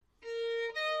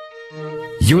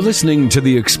You're listening to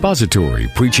the expository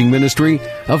preaching ministry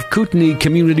of Kootenai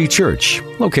Community Church,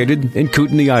 located in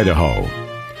Kootenai, Idaho.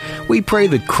 We pray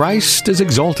that Christ is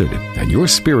exalted and your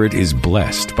spirit is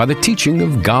blessed by the teaching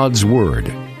of God's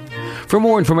Word. For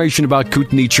more information about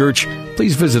Kootenai Church,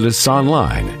 please visit us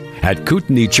online at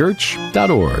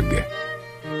kootenaichurch.org.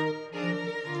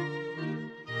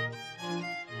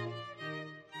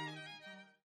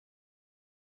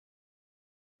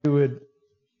 You would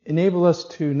enable us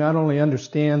to not only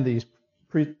understand these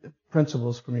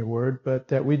principles from your word, but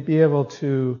that we'd be able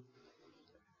to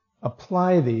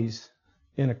apply these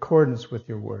in accordance with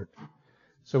your word.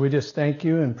 So we just thank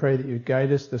you and pray that you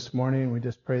guide us this morning. We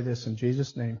just pray this in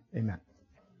Jesus' name. Amen.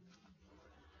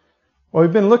 Well,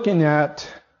 we've been looking at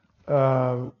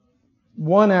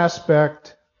one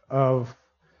aspect of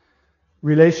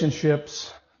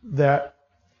relationships that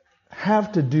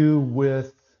have to do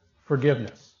with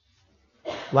forgiveness.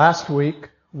 Last week,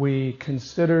 we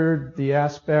considered the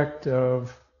aspect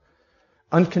of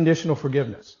unconditional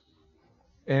forgiveness.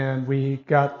 And we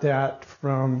got that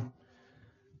from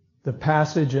the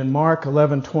passage in Mark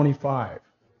 11:25,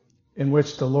 in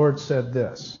which the Lord said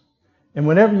this, "And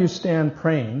whenever you stand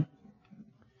praying,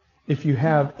 if you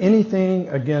have anything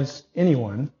against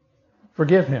anyone,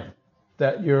 forgive him,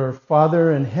 that your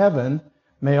Father in heaven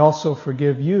may also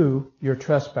forgive you your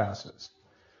trespasses.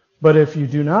 But if you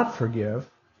do not forgive,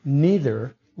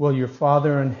 neither will your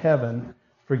Father in heaven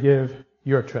forgive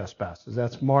your trespasses."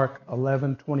 That's Mark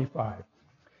 11:25.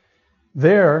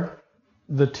 There,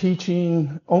 the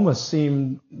teaching almost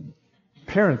seemed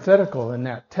parenthetical in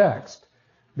that text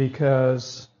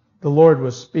because the Lord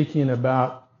was speaking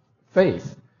about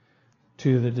faith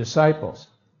to the disciples.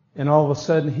 And all of a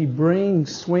sudden, he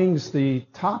swings the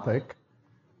topic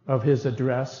of his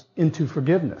address into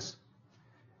forgiveness.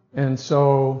 And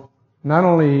so, not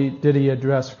only did he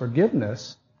address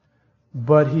forgiveness,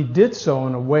 but he did so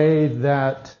in a way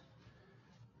that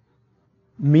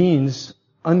means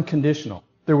unconditional.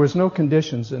 There was no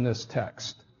conditions in this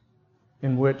text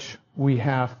in which we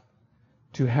have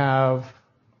to have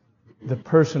the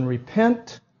person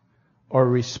repent or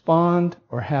respond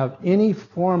or have any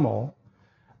formal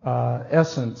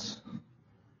essence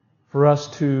for us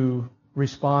to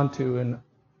respond to in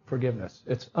forgiveness.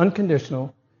 It's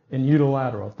unconditional and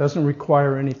unilateral. It doesn't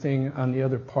require anything on the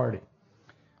other party.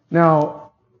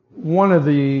 Now, one of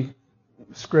the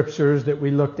scriptures that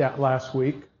we looked at last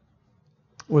week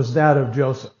was that of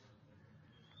Joseph.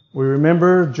 We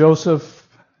remember Joseph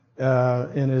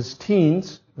in his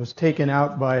teens was taken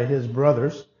out by his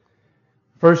brothers.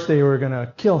 First they were going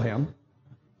to kill him,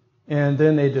 and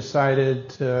then they decided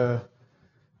to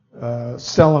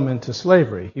sell him into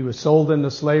slavery. He was sold into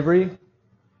slavery,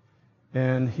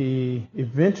 and he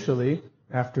eventually,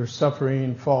 after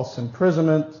suffering false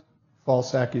imprisonment,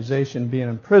 false accusation, being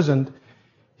imprisoned,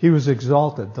 he was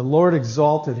exalted. The Lord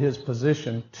exalted his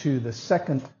position to the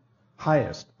second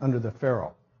highest under the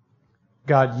Pharaoh.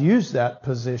 God used that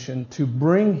position to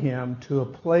bring him to a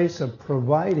place of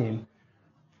providing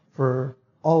for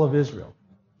all of Israel,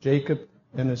 Jacob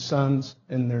and his sons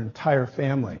and their entire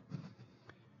family.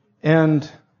 And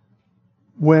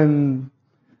when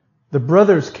the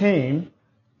brothers came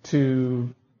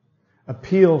to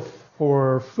appeal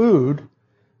for food,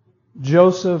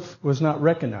 Joseph was not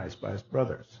recognized by his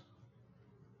brothers.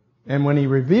 And when he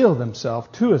revealed himself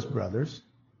to his brothers,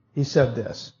 he said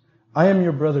this, "I am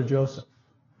your brother Joseph,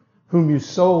 whom you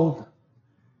sold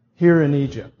here in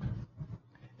Egypt.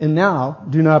 And now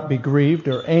do not be grieved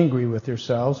or angry with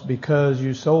yourselves because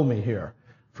you sold me here.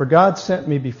 For God sent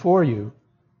me before you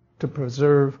to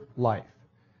preserve life."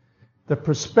 The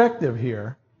perspective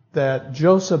here that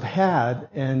Joseph had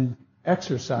and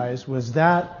exercised was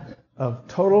that of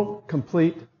total,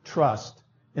 complete trust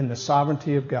in the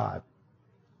sovereignty of God.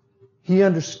 He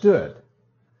understood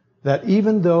that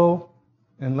even though,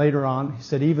 and later on, he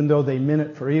said, even though they meant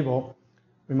it for evil,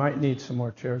 we might need some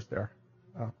more chairs there.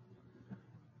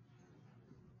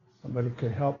 Somebody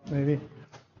could help, maybe?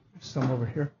 Some over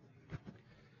here.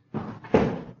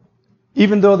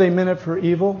 Even though they meant it for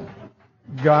evil,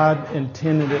 God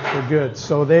intended it for good.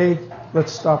 So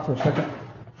let's stop for a second.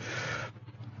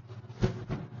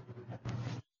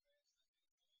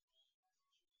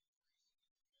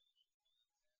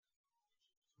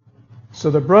 So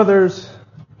the brothers,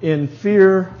 in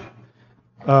fear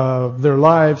of their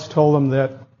lives, told them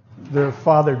that their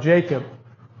father Jacob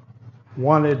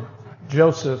wanted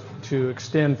Joseph to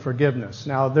extend forgiveness.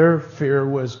 Now their fear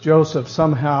was Joseph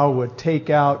somehow would take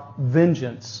out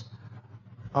vengeance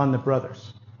on the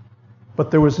brothers. But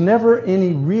there was never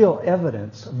any real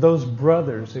evidence of those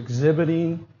brothers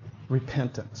exhibiting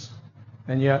repentance.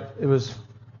 And yet it was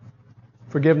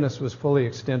Forgiveness was fully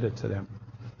extended to them.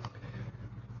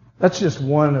 That's just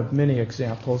one of many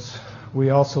examples. We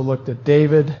also looked at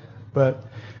David, but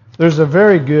there's a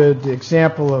very good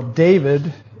example of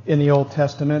David in the Old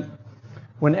Testament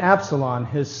when Absalom,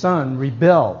 his son,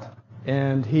 rebelled.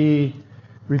 And he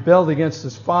rebelled against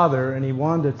his father, and he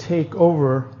wanted to take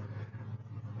over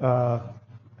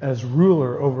as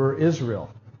ruler over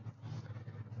Israel.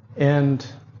 And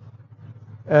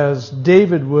as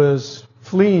David was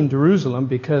fleeing Jerusalem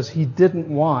because he didn't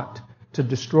want to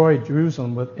destroy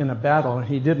Jerusalem in a battle, and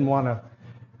he didn't want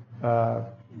to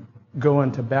go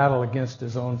into battle against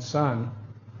his own son,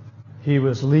 he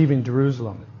was leaving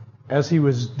Jerusalem. As he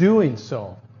was doing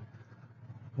so,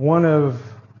 one of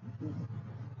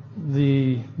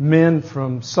the men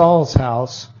from Saul's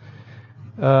house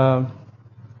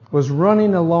was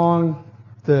running along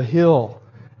the hill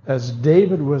as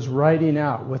David was riding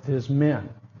out with his men.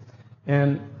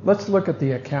 And let's look at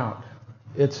the account.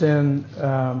 It's in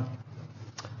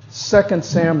 2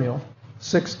 Samuel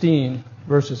 16,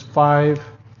 verses 5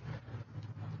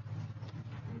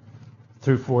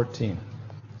 through 14.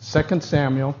 2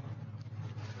 Samuel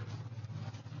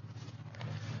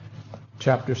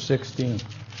chapter 16.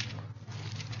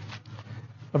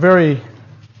 A very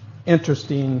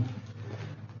interesting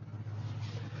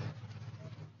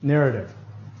narrative.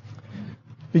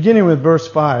 Beginning with verse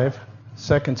 5,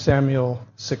 2 Samuel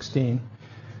 16.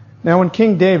 Now when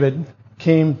King David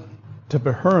came to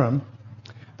Bahurim,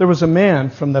 there was a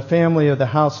man from the family of the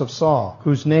house of Saul,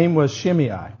 whose name was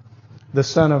Shimei, the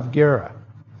son of Gera,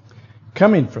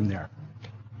 coming from there.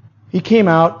 He came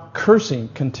out cursing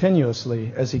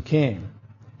continuously as he came,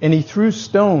 and he threw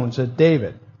stones at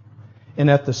David and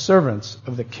at the servants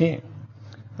of the king.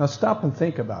 Now stop and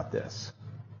think about this.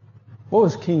 What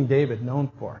was King David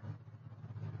known for?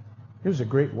 He was a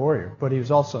great warrior, but he was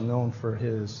also known for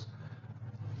his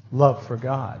love for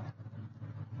God.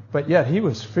 But yet he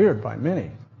was feared by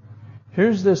many.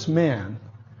 Here's this man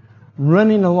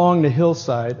running along the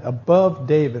hillside above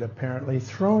David, apparently,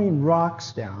 throwing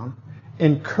rocks down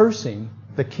and cursing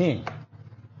the king.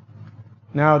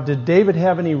 Now, did David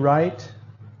have any right,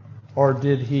 or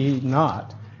did he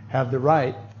not have the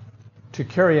right to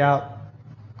carry out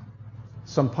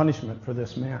some punishment for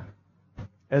this man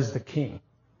as the king?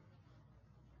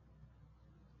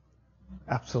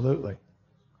 Absolutely.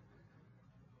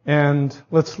 And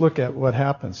let's look at what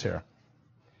happens here.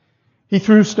 He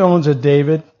threw stones at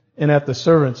David and at the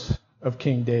servants of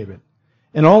King David.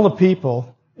 And all the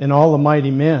people and all the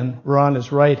mighty men were on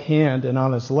his right hand and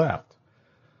on his left.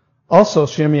 Also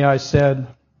Shimei said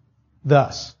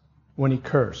thus when he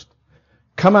cursed,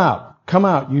 come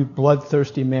out, you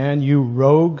bloodthirsty man, you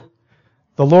rogue.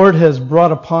 The Lord has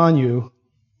brought upon you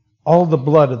all the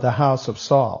blood of the house of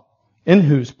Saul, in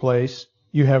whose place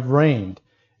you have reigned,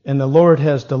 and the Lord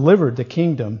has delivered the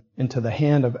kingdom into the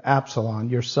hand of Absalom,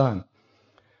 your son.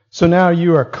 So now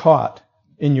you are caught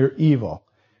in your evil,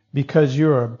 because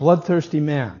you are a bloodthirsty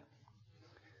man.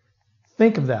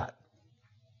 Think of that.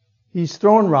 He's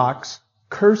throwing rocks,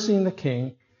 cursing the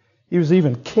king. He was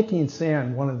even kicking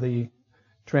sand, one of the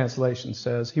translations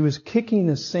says. He was kicking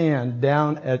the sand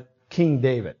down at King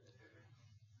David.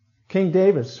 King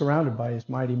David is surrounded by his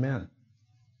mighty men.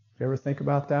 You ever think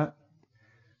about that?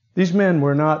 These men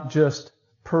were not just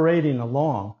parading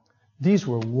along. These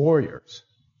were warriors.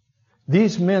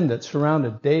 These men that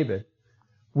surrounded David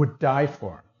would die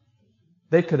for him.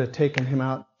 They could have taken him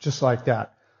out just like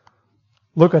that.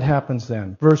 Look what happens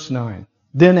then. Verse 9.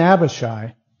 Then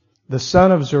Abishai, the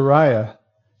son of Zeruiah,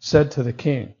 said to the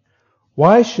king,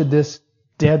 why should this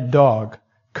dead dog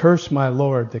curse my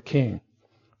lord the king?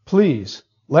 Please,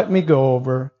 let me go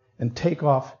over and take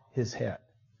off his head.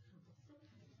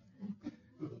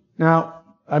 Now,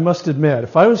 I must admit,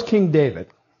 if I was King David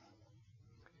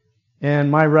and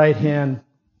my right-hand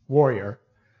warrior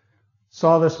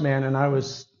saw this man and I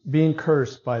was being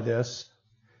cursed by this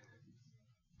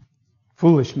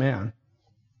foolish man,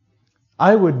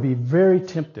 I would be very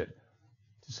tempted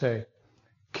to say,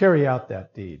 carry out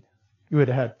that deed. You would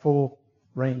have had full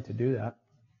reign to do that.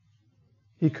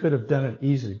 He could have done it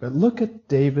easily. But look at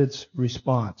David's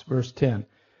response, verse 10.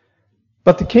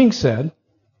 But the king said,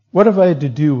 what have I to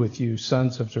do with you,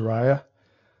 sons of Zeruiah?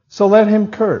 So let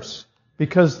him curse,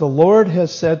 because the Lord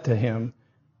has said to him,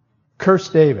 curse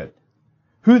David.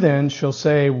 Who then shall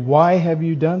say, why have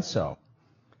you done so?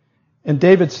 And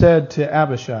David said to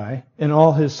Abishai and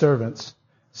all his servants,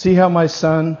 see how my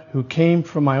son, who came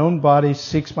from my own body,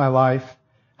 seeks my life.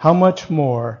 How much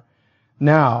more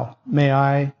now may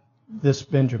I, this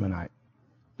Benjaminite.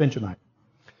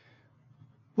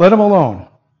 Let him alone,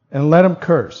 and let him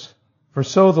curse, for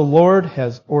so the Lord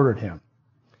has ordered him.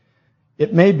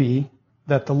 It may be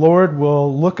that the Lord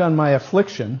will look on my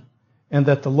affliction, and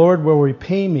that the Lord will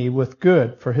repay me with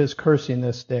good for his cursing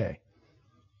this day.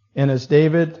 And as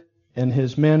David and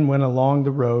his men went along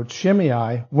the road,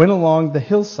 Shimei went along the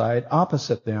hillside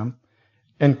opposite them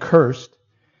and cursed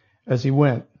as he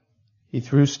went. He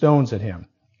threw stones at him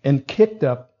and kicked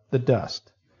up the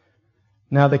dust.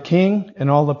 Now the king and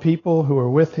all the people who were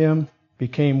with him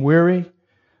became weary,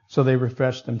 so they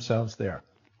refreshed themselves there.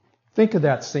 Think of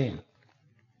that scene.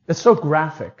 It's so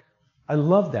graphic. I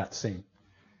love that scene.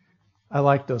 I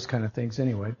like those kind of things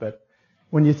anyway, but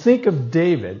when you think of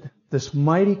David, this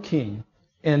mighty king,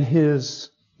 and his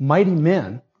mighty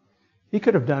men, he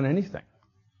could have done anything.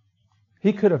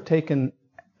 He could have taken,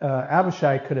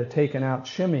 Abishai could have taken out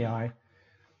Shimei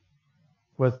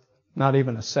with not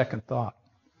even a second thought.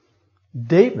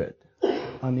 David,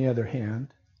 on the other hand,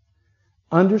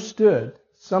 understood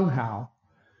somehow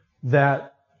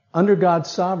that under God's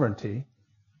sovereignty,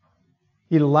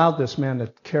 he'd allowed this man to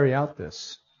carry out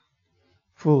this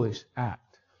foolish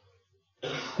act.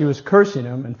 He was cursing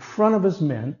him in front of his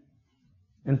men,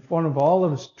 in front of all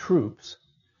of his troops.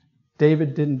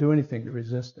 David didn't do anything to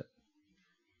resist it.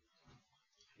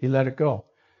 He let it go.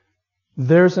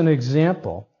 There's an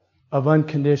example of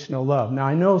unconditional love. Now,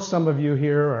 I know some of you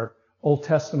here are Old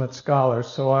Testament scholars,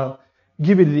 so I'll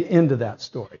give you the end of that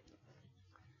story.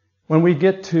 When we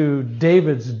get to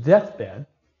David's deathbed,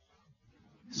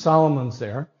 Solomon's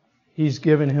there. He's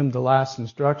given him the last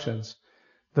instructions.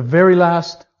 The very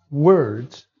last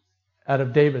words out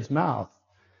of David's mouth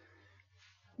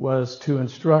was to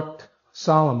instruct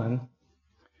Solomon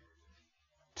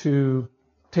to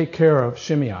take care of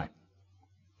Shimei.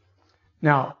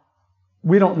 Now,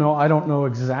 we don't know, I don't know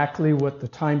exactly what the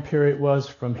time period was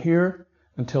from here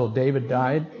until David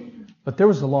died, but there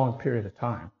was a long period of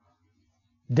time.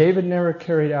 David never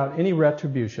carried out any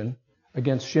retribution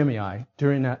against Shimei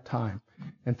during that time.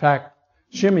 In fact,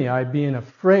 Shimei, being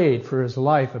afraid for his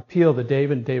life, appealed to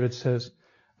David, and David says,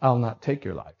 I'll not take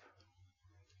your life.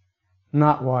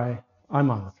 Not why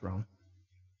I'm on the throne.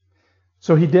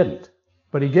 So he didn't.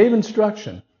 But he gave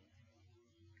instruction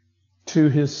to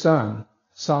his son,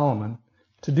 Solomon,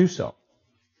 to do so.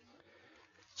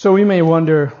 So we may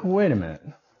wonder, wait a minute.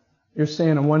 You're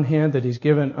saying on one hand that he's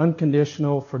given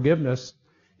unconditional forgiveness,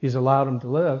 he's allowed him to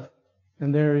live,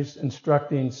 and there he's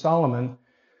instructing Solomon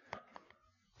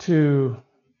to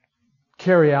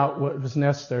carry out what was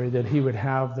necessary, that he would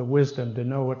have the wisdom to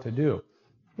know what to do.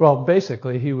 Well,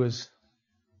 basically, he was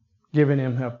giving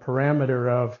him a parameter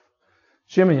of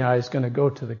Shimei is going to go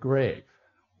to the grave.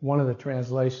 One of the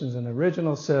translations in the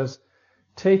original says,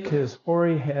 take his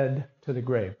hoary head to the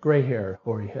grave. Gray hair,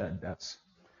 hoary head. That's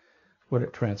what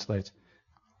it translates.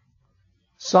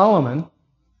 Solomon,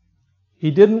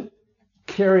 he didn't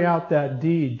carry out that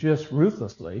deed just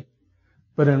ruthlessly,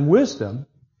 but in wisdom,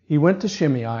 he went to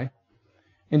Shimei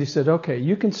and he said, okay,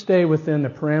 you can stay within the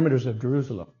parameters of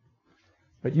Jerusalem,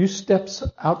 but you step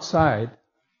outside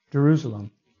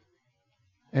Jerusalem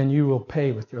and you will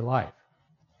pay with your life.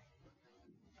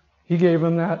 He gave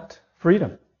him that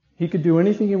freedom. He could do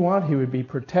anything he wanted. He would be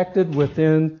protected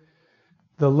within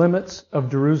the limits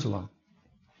of Jerusalem.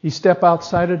 He step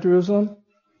outside of Jerusalem,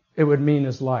 it would mean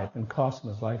his life and cost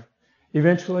him his life.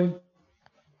 Eventually,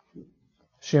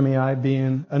 Shimei,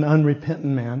 being an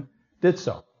unrepentant man, did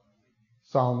so.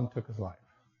 Solomon took his life.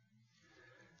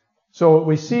 So what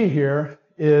we see here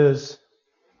is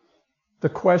the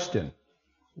question,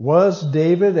 was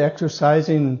David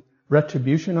exercising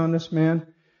retribution on this man?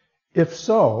 If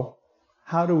so,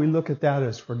 how do we look at that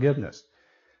as forgiveness?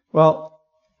 Well,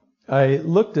 I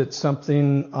looked at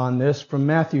something on this from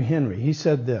Matthew Henry. He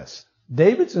said this,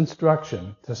 David's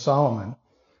instruction to Solomon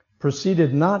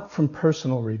proceeded not from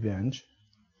personal revenge,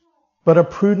 but a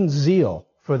prudent zeal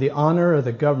for the honor of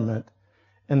the government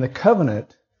and the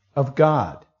covenant of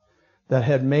God that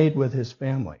had made with his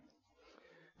family.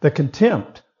 The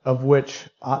contempt of which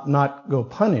ought not go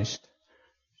punished,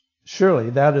 surely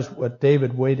that is what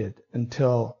David waited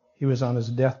until he was on his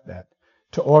deathbed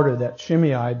to order that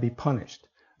Shimei be punished.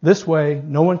 This way,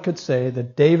 no one could say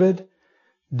that David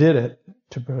did it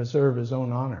to preserve his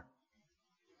own honor.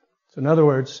 So in other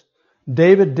words,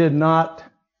 David did not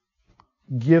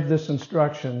give this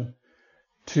instruction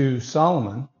to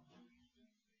Solomon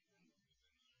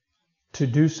to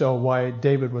do so while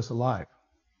David was alive.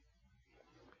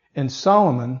 And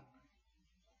Solomon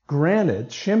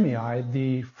granted Shimei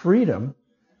the freedom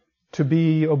to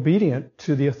be obedient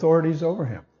to the authorities over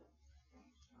him.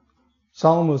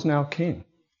 Solomon was now king.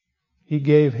 He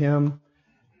gave him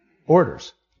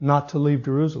orders not to leave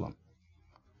Jerusalem.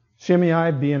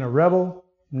 Shimei, being a rebel,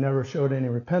 never showed any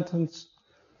repentance.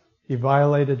 He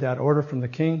violated that order from the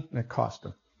king, and it cost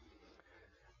him.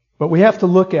 What we have to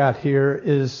look at here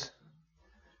is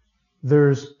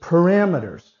there's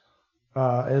parameters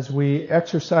as we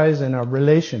exercise in our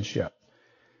relationship.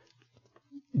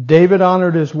 David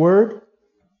honored his word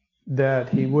that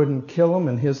he wouldn't kill him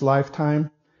in his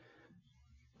lifetime,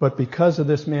 but because of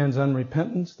this man's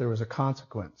unrepentance, there was a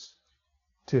consequence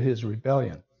to his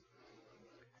rebellion.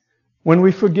 When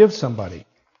we forgive somebody,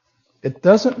 it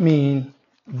doesn't mean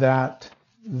that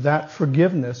that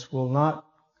forgiveness will not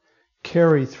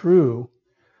carry through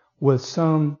with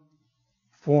some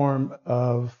form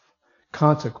of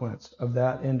consequence of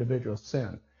that individual's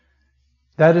sin.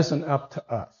 That isn't up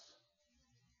to us.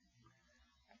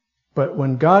 But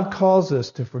when God calls us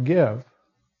to forgive,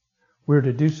 we're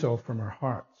to do so from our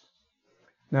hearts.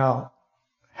 Now,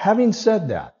 having said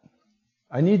that,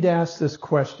 I need to ask this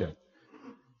question.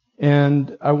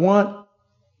 And I want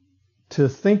to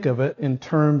think of it in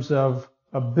terms of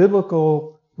a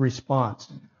biblical response.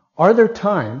 Are there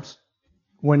times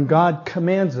when God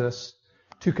commands us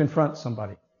to confront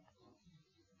somebody?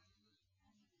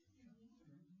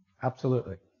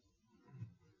 Absolutely.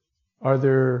 Are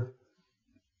there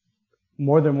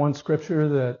more than one scripture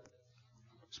that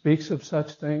speaks of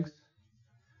such things?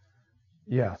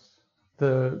 Yes.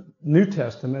 The New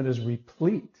Testament is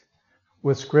replete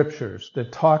with scriptures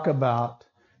that talk about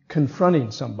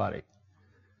confronting somebody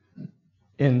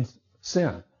in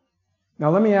sin.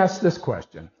 Now let me ask this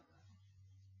question.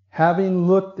 Having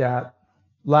looked at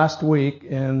last week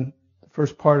and the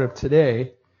first part of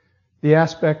today, the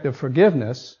aspect of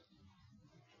forgiveness,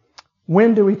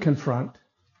 when do we confront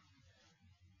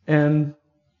and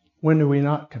when do we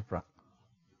not confront?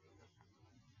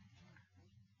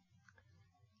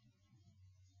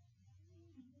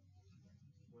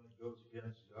 When it goes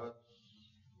against God's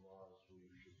laws, we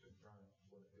should confront.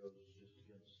 When it goes just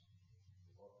against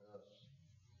us,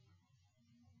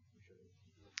 we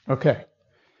shouldn't. Okay.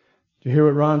 Do you hear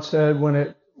what Ron said?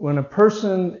 When a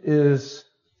person is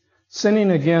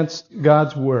sinning against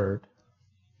God's word,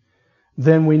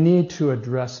 then we need to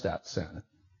address that sin.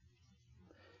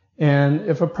 And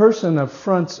if a person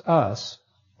affronts us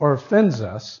or offends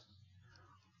us,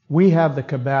 we have the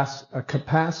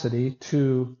capacity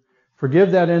to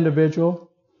forgive that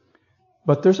individual.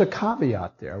 But there's a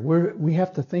caveat there. We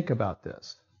have to think about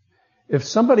this. If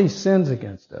somebody sins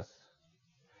against us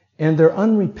and they're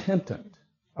unrepentant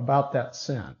about that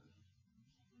sin,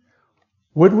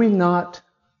 would we not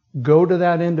go to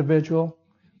that individual?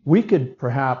 We could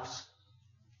perhaps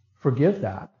forgive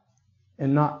that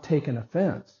and not take an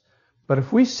offense. But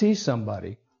if we see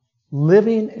somebody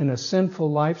living in a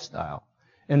sinful lifestyle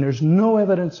and there's no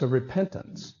evidence of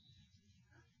repentance,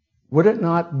 would it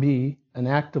not be an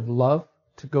act of love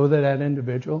to go to that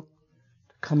individual,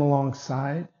 to come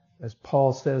alongside, as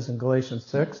Paul says in Galatians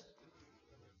 6?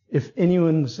 If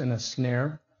anyone's in a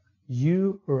snare,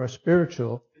 you who are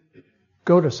spiritual,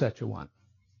 go to such a one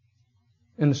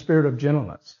in the spirit of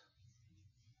gentleness,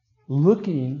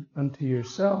 looking unto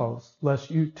yourselves, lest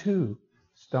you too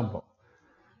stumble.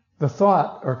 The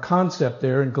thought or concept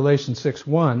there in Galatians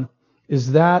 6:1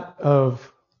 is that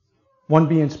of one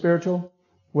being spiritual.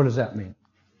 What does that mean?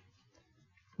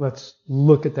 Let's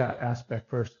look at that aspect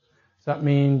first. Does that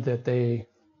mean that they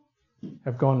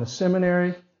have gone to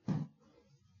seminary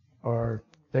or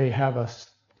they have a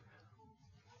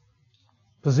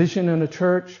position in a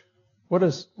church? What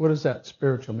does that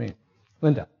spiritual mean?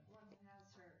 Linda.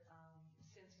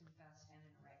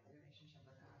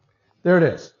 There it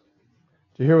is.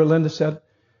 Do you hear what Linda said?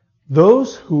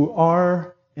 Those who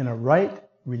are in a right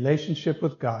relationship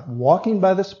with God, walking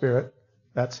by the Spirit,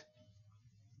 that's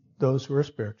those who are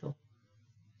spiritual,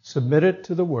 submitted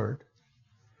to the Word,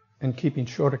 and keeping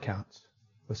short accounts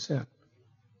with sin.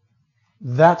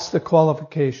 That's the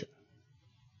qualification.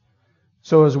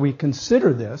 So as we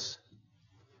consider this,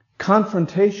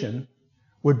 confrontation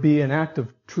would be an act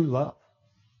of true love.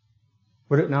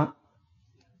 Would it not?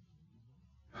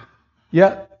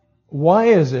 Yet, why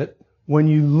is it when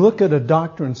you look at a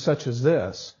doctrine such as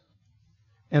this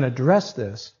and address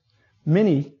this,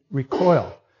 many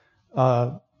recoil?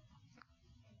 John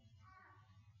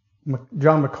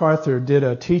MacArthur did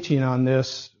a teaching on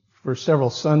this for several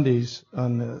Sundays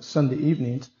on the Sunday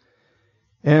evenings,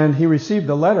 and he received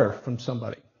a letter from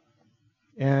somebody.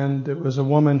 And it was a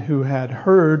woman who had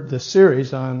heard the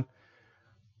series on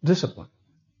discipline.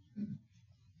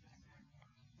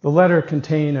 The letter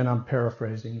contained, and I'm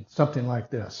paraphrasing, something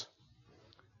like this.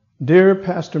 Dear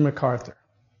Pastor MacArthur,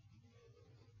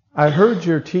 I heard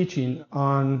your teaching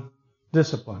on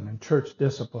discipline and church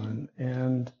discipline,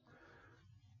 and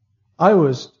I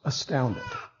was astounded.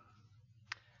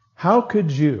 How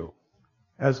could you,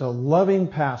 as a loving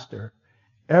pastor,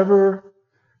 ever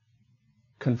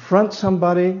confront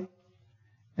somebody,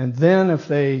 and then if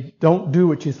they don't do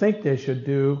what you think they should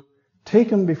do, take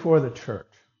them before the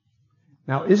church?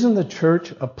 Now, isn't the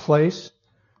church a place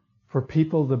for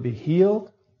people to be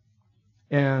healed?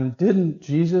 And didn't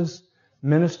Jesus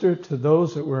minister to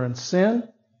those that were in sin?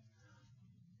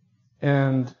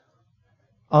 And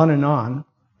on,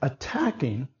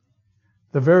 attacking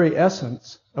the very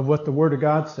essence of what the Word of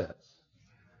God says.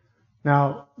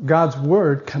 Now, God's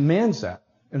Word commands that.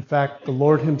 In fact, the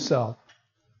Lord Himself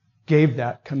gave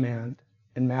that command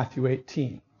in Matthew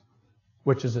 18,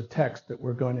 which is a text that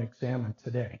we're going to examine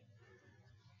today.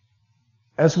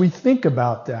 As we think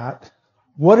about that,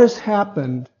 what has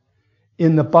happened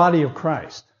in the body of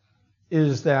Christ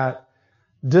is that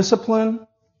discipline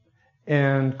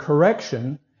and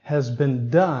correction has been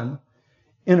done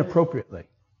inappropriately.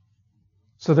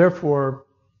 So therefore,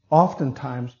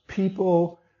 oftentimes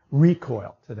people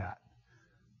recoil to that.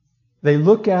 They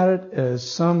look at it as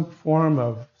some form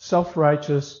of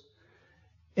self-righteous,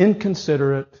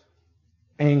 inconsiderate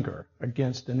anger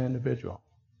against an individual.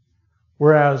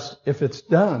 Whereas if it's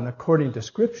done according to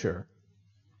Scripture,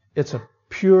 it's a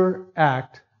pure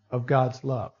act of God's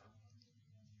love.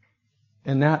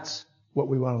 And that's what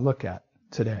we want to look at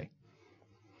today.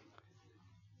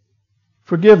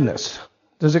 Forgiveness.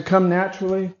 Does it come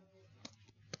naturally?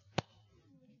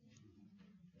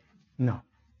 No.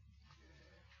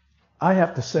 I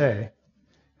have to say,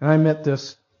 and I admit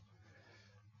this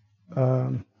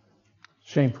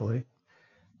shamefully,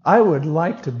 I would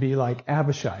like to be like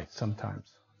Abishai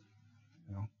sometimes.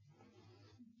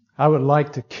 I would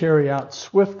like to carry out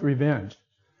swift revenge.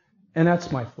 And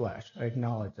that's my flesh. I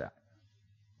acknowledge that.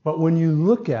 But when you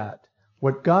look at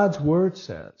what God's Word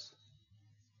says,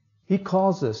 He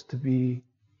calls us to be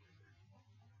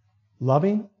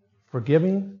loving,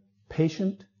 forgiving,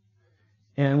 patient.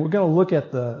 And we're going to look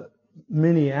at the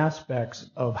many aspects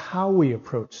of how we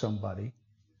approach somebody.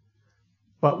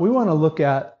 But we want to look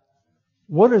at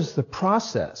what is the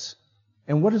process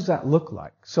and what does that look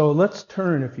like. So let's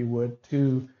turn, if you would,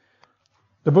 to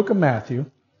the book of Matthew,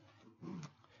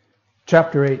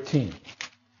 chapter 18.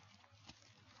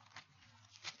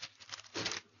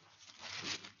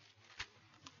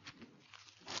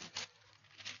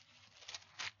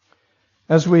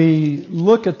 As we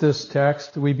look at this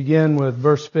text, we begin with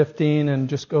verse 15 and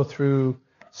just go through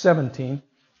 17.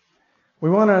 We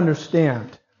want to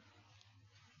understand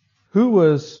who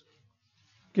was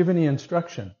given the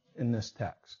instruction in this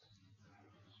text.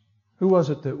 Who was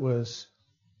it that was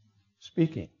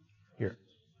speaking here?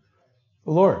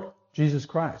 The Lord, Jesus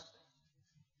Christ.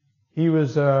 He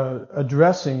was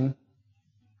addressing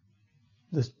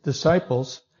the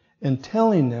disciples and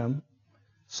telling them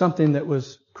something that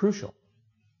was crucial.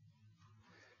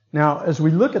 Now, as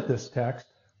we look at this text,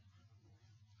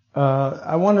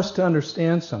 I want us to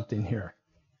understand something here.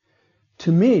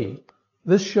 To me,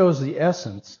 this shows the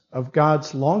essence of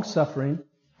God's long-suffering,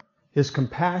 His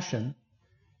compassion,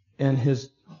 and His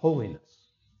holiness.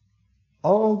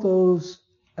 All those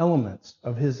elements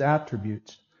of His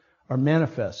attributes are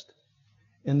manifest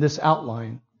in this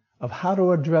outline of how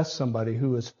to address somebody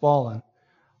who has fallen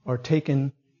or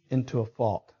taken into a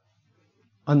fault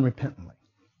unrepentantly.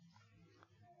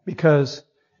 Because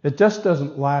it just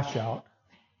doesn't lash out.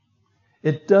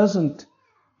 It doesn't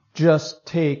just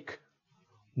take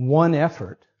one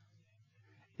effort.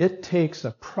 It takes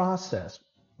a process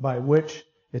by which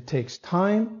it takes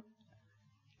time,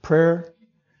 prayer,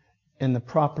 and the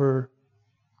proper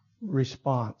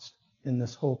response in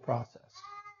this whole process.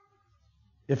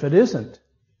 If it isn't,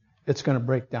 it's going to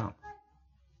break down.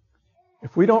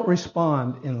 If we don't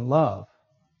respond in love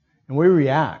and we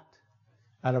react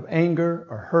out of anger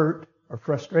or hurt or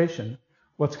frustration,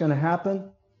 what's going to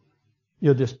happen?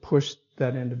 You'll just push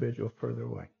that individual further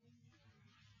away.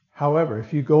 However,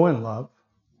 if you go in love,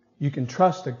 you can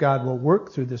trust that God will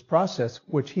work through this process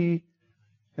which He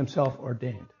Himself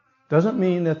ordained. Doesn't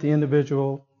mean that the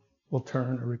individual will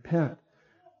turn or repent,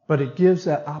 but it gives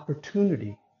that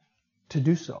opportunity to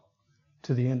do so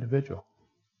to the individual.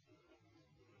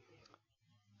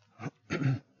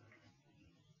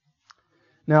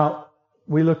 Now,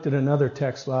 we looked at another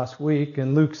text last week.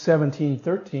 In Luke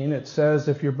 17:13, it says,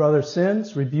 if your brother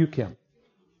sins, rebuke him.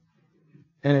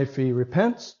 And if he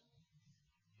repents,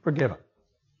 forgive him.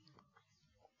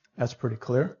 That's pretty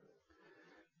clear.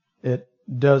 It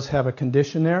does have a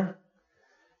condition there.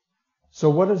 So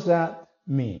what does that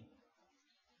mean?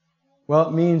 Well,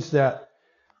 it means that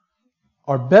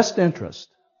our best interest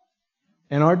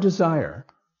and our desire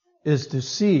is to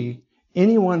see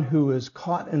anyone who is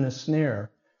caught in a snare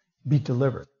be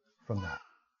delivered from that.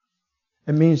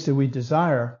 It means that we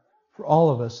desire for all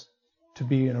of us to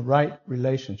be in a right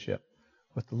relationship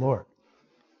with the Lord.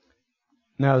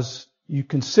 Now, as you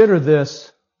consider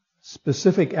this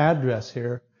specific address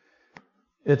here,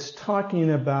 it's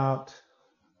talking about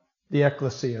the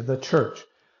ecclesia, the church,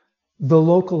 the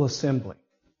local assembly.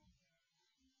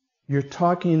 You're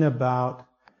talking about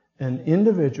an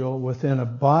individual within a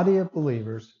body of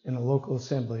believers in a local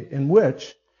assembly in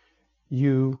which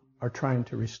you are trying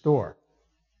to restore.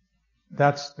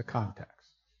 That's the context.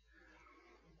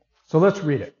 So let's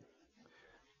read it.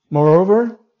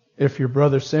 Moreover, if your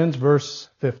brother sins, verse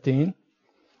 15,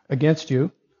 against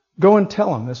you, go and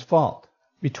tell him his fault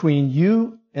between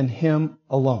you and him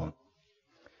alone.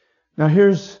 Now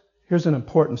here's an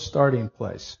important starting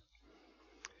place.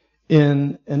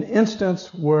 In an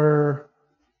instance where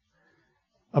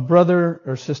a brother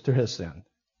or sister has sinned,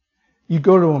 you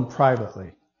go to him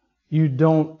privately. You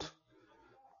don't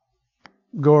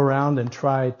go around and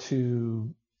try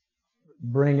to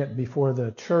bring it before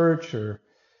the church or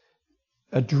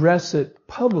address it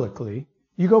publicly.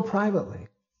 You go privately.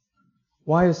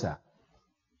 Why is that?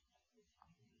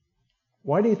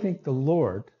 Why do you think the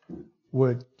Lord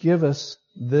would give us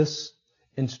this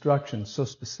instruction so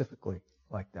specifically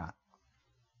like that?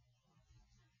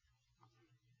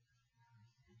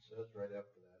 It says right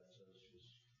after that, it says just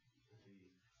if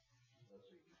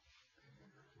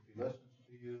he listens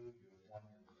to you, you're one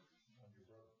your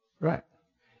brother. Right.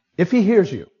 If he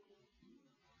hears you,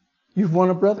 you've won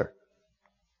a brother.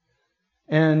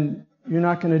 And you're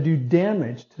not going to do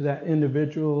damage to that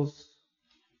individual's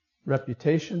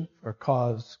reputation or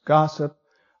cause gossip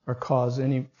or cause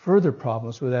any further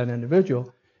problems with that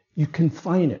individual. You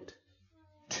confine it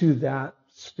to that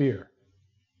sphere.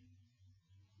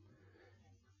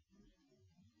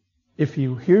 If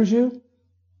he hears you,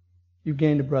 you've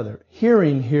gained a brother.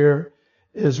 Hearing here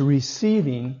is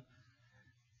receiving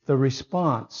the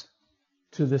response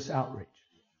to this outreach.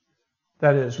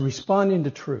 That is, responding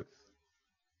to truth.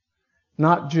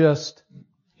 Not just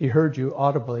he heard you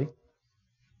audibly.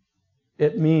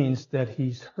 It means that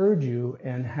he's heard you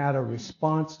and had a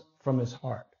response from his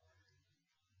heart.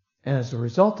 And as a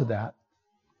result of that,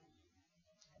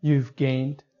 you've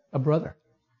gained a brother.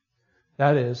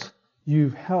 That is,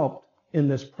 you've helped in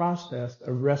this process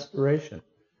of restoration.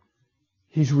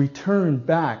 He's returned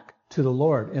back to the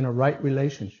Lord in a right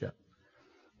relationship.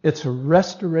 It's a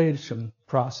restoration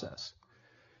process.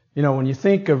 You know, when you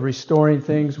think of restoring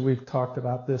things, we've talked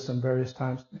about this in various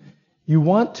times, you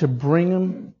want to bring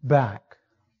him back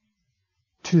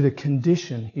to the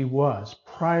condition he was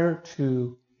prior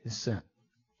to his sin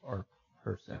or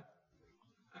her sin.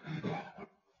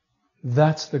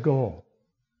 That's the goal.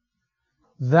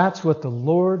 That's what the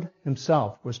Lord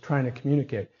himself was trying to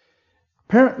communicate.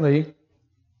 Apparently,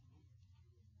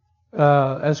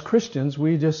 as Christians,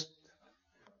 we just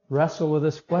wrestle with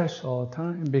this flesh all the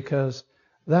time because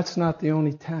that's not the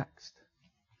only text.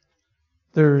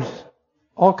 There's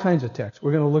all kinds of texts.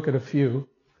 We're going to look at a few.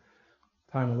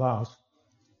 Time allows.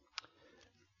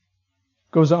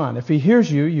 Goes on. If he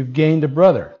hears you, you've gained a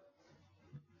brother.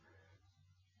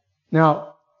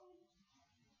 Now,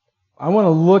 I want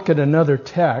to look at another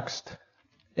text,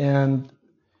 and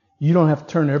you don't have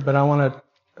to turn there, but I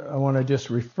want to just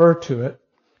refer to it.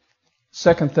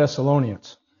 2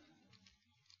 Thessalonians,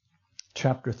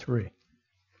 chapter 3.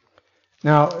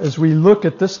 Now, as we look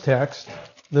at this text,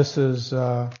 this is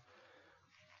a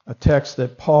text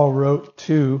that Paul wrote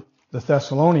to the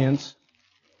Thessalonians,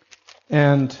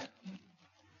 and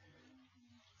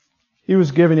he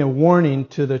was giving a warning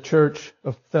to the church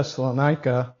of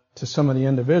Thessalonica, to some of the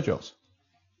individuals.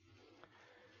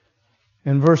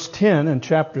 In verse 10 in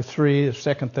chapter 3 of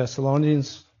 2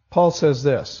 Thessalonians, Paul says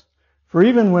this, "For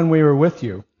even when we were with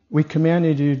you, we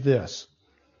commanded you this,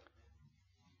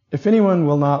 if anyone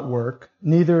will not work,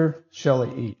 neither shall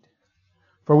he eat.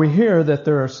 For we hear that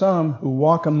there are some who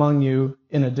walk among you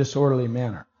in a disorderly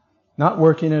manner, not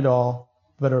working at all,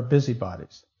 but are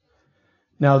busybodies.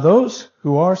 Now those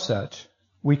who are such,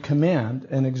 we command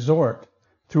and exhort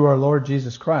through our Lord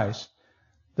Jesus Christ,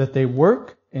 that they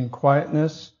work in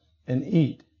quietness and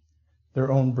eat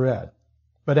their own bread.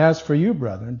 But as for you,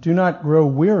 brethren, do not grow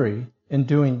weary in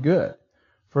doing good.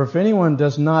 For if anyone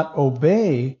does not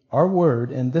obey our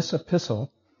word in this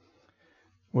epistle,"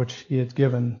 which he had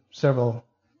given several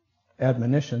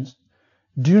admonitions,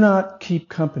 "do not keep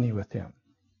company with him,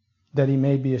 that he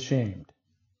may be ashamed."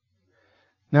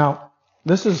 Now,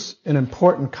 this is an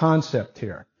important concept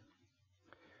here.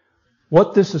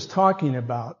 What this is talking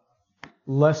about,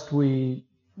 lest we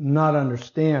not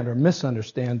understand or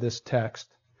misunderstand this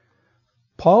text,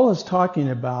 Paul is talking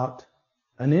about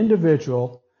an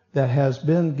individual that has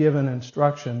been given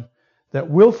instruction that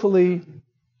willfully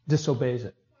disobeys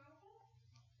it.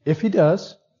 If he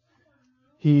does,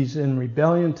 he's in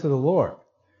rebellion to the Lord.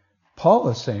 Paul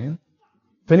is saying,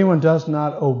 if anyone does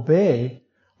not obey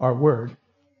our word,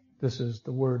 this is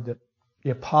the word that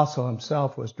the apostle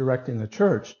himself was directing the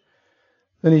church,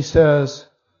 then he says,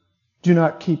 do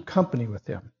not keep company with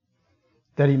him,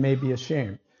 that he may be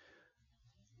ashamed.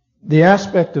 The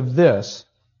aspect of this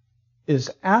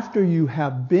is after you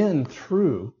have been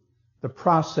through the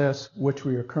process which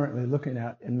we are currently looking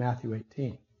at in Matthew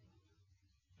 18.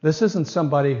 This isn't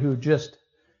somebody who just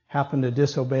happened to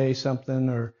disobey something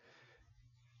or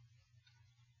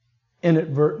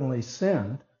inadvertently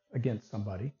sinned against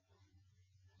somebody.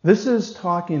 This is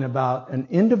talking about an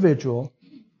individual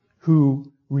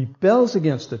who rebels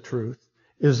against the truth,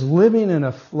 is living in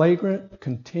a flagrant,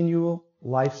 continual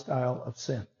lifestyle of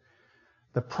sin.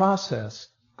 The process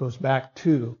goes back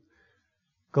to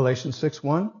Galatians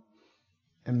 6:1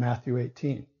 and Matthew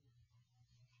 18.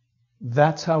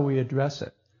 That's how we address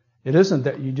it. It isn't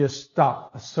that you just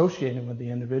stop associating with the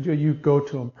individual. You go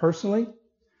to him personally,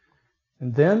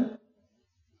 and then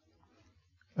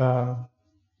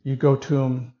you go to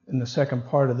him in the second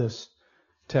part of this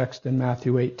text in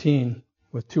Matthew 18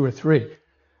 with 2 or 3.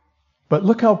 But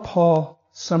look how Paul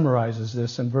summarizes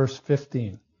this in verse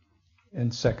 15 in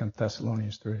 2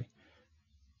 Thessalonians 3.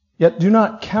 Yet do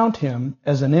not count him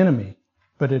as an enemy,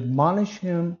 but admonish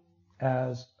him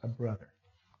as a brother.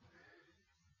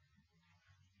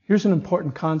 Here's an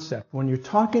important concept. When you're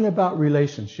talking about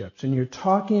relationships and you're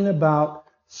talking about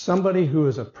somebody who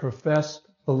is a professed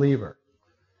believer,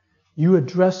 you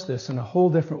address this in a whole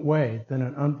different way than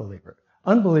an unbeliever.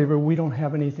 Unbeliever, we don't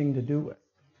have anything to do with.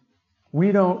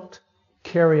 We don't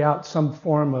carry out some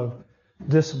form of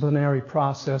disciplinary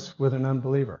process with an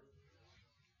unbeliever.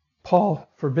 Paul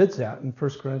forbids that in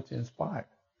 1 Corinthians 5.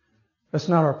 That's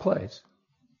not our place.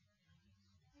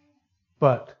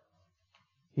 But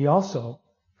he also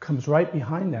comes right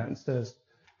behind that and says,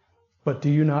 but do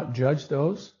you not judge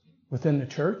those within the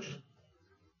church?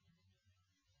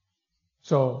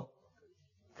 So,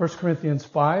 1 Corinthians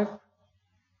 5,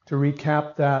 to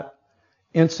recap that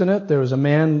incident, there was a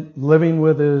man living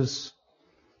with his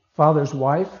father's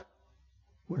wife,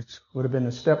 which would have been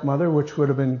his stepmother, which would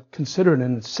have been considered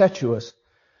an incestuous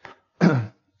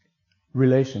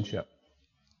relationship,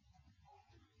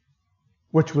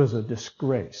 which was a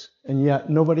disgrace. And yet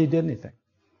nobody did anything.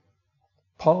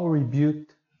 Paul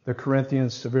rebuked the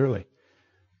Corinthians severely,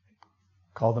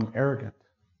 called them arrogant,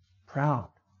 proud.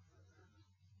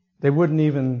 They wouldn't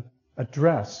even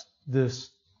address this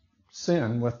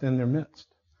sin within their midst.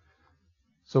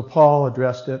 So Paul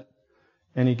addressed it,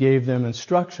 and he gave them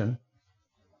instruction,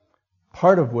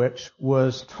 part of which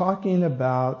was talking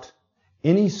about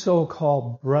any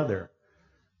so-called brother,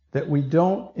 that we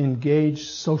don't engage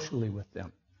socially with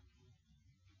them.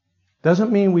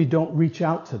 Doesn't mean we don't reach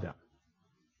out to them.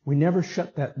 We never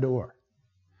shut that door.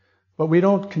 But we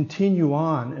don't continue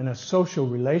on in a social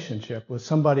relationship with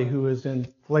somebody who is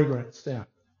in flagrant sin.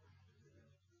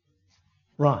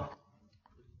 Ron.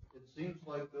 It seems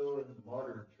like, though, in the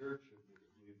modern church,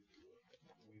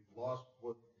 we've lost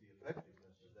what the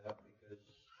effectiveness of that because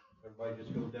everybody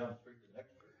just goes down the street to the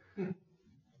next church.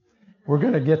 We're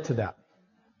going to get to that.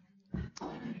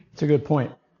 It's a good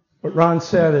point. What Ron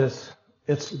said is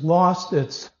it's lost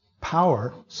its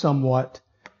power somewhat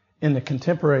in the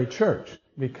contemporary church,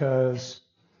 because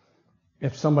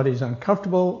if somebody's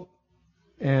uncomfortable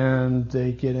and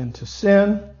they get into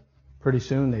sin, pretty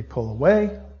soon they pull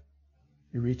away.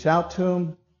 You reach out to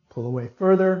them, pull away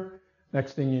further.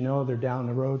 Next thing you know, they're down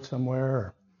the road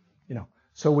somewhere. Or,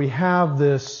 So we have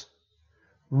this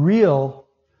real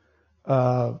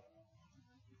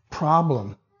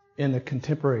problem in the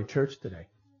contemporary church today.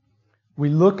 We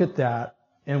look at that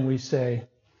and we say,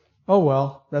 oh,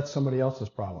 well, that's somebody else's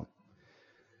problem.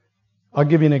 I'll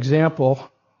give you an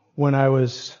example. When I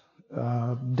was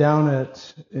down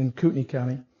in Kootenai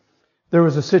County, there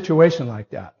was a situation like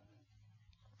that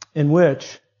in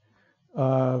which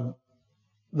the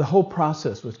whole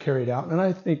process was carried out, and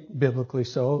I think biblically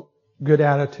so. Good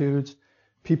attitudes.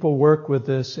 People work with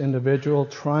this individual,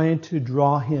 trying to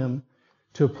draw him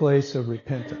to a place of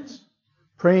repentance.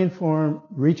 Praying for him,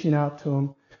 reaching out to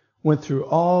him, went through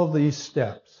all these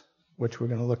steps, which we're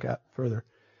going to look at further.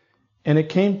 And it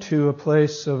came to a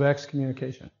place of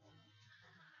excommunication.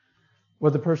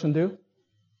 What did the person do?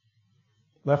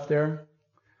 Left there,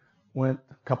 went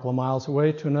a couple of miles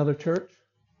away to another church.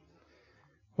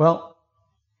 Well,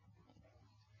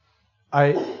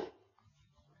 I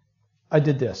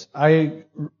did this.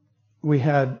 We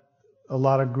had a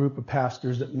lot of group of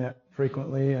pastors that met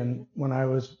frequently. And when I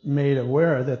was made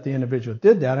aware that the individual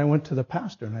did that, I went to the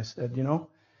pastor and I said,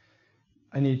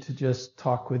 I need to just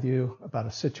talk with you about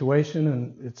a situation,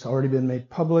 and it's already been made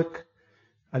public.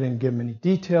 I didn't give him any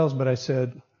details, but I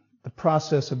said the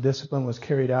process of discipline was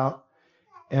carried out,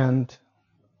 and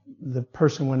the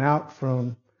person went out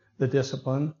from the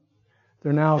discipline.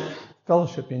 They're now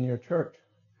fellowshipping in your church.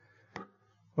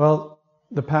 Well,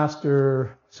 the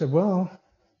pastor said, well,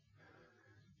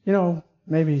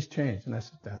 maybe he's changed. And I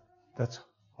said, that's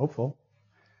hopeful.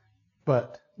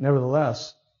 But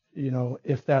nevertheless,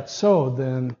 if that's so,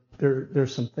 then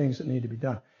there's some things that need to be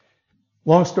done.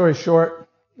 Long story short,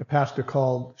 the pastor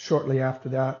called shortly after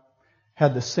that,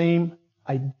 had the same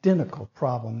identical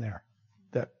problem there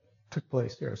that took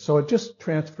place there. So it just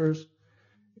transfers,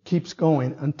 keeps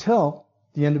going until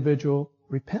the individual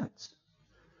repents.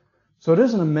 So it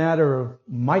isn't a matter of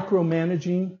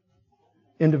micromanaging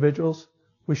individuals.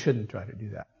 We shouldn't try to do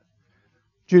that.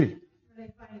 Judy. They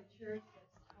find a church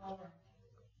that's tolerant.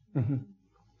 Mm-hmm. And,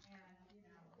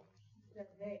 no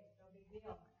big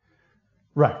deal.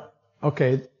 Right.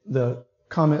 Okay. The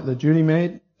comment that Judy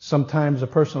made, sometimes a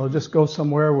person will just go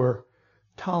somewhere where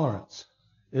tolerance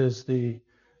is the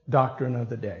doctrine of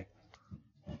the day.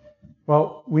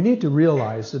 Well, we need to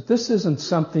realize that this isn't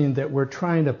something that we're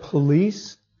trying to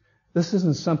police. This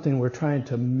isn't something we're trying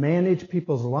to manage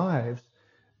people's lives.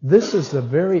 This is the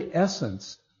very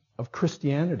essence of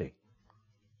Christianity.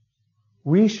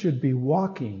 We should be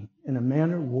walking in a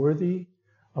manner worthy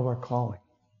of our calling.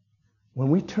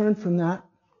 When we turn from that,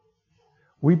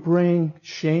 we bring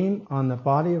shame on the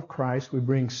body of Christ. We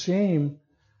bring shame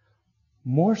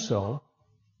more so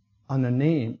on the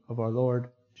name of our Lord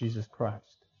Jesus Christ.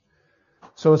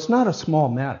 So it's not a small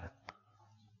matter.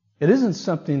 It isn't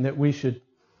something that we should,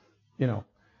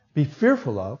 be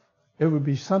fearful of. It would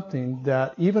be something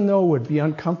that, even though it would be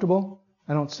uncomfortable,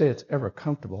 I don't say it's ever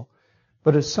comfortable,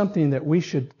 but it's something that we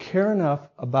should care enough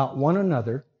about one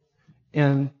another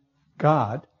and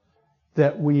God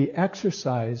that we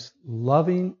exercise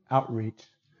loving outreach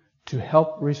to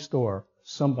help restore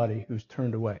somebody who's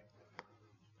turned away.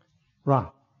 Ron.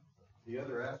 The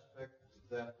other aspect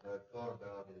that I've thought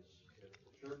about is if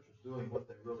the church is doing what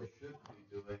they really should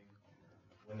be doing,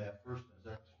 when that person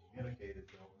is excommunicated,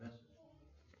 they'll miss it.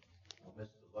 They'll miss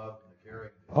the love and the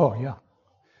caring. Oh, yeah.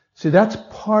 See, that's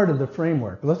part of the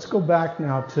framework. Let's go back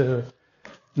now to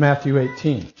Matthew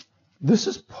 18. This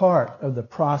is part of the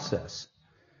process.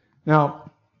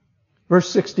 Now, verse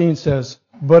 16 says,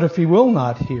 but if he will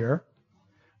not hear,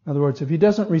 in other words, if he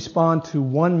doesn't respond to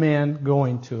one man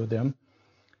going to them,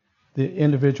 the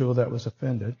individual that was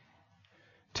offended,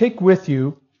 take with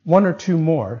you one or two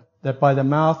more, that by the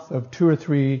mouth of 2 or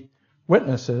 3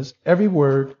 witnesses, every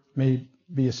word may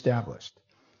be established.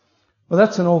 Well,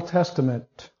 that's an Old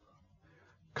Testament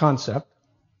concept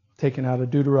taken out of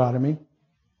Deuteronomy,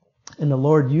 and the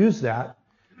Lord used that.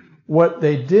 What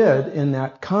they did in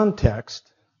that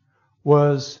context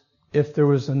was, if there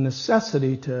was a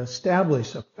necessity to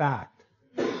establish a fact,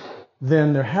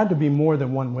 then there had to be more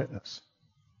than one witness.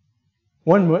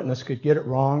 One witness could get it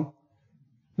wrong,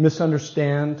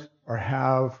 misunderstand, or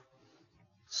have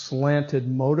slanted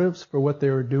motives for what they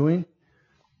were doing.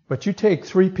 But you take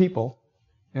 3 people,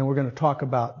 and we're going to talk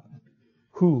about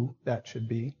who that should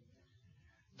be.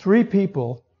 3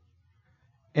 people,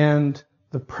 and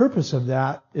the purpose of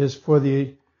that is for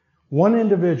the one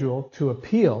individual to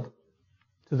appeal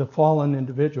to the fallen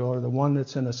individual, or the one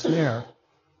that's in a snare.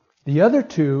 The other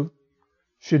 2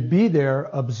 should be there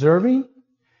observing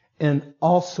and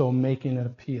also making an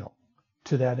appeal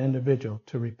to that individual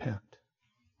to repent.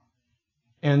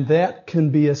 And that can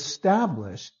be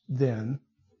established then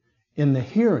in the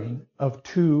hearing of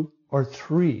 2 or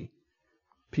 3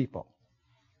 people.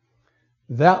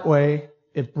 That way,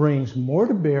 it brings more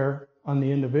to bear on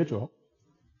the individual.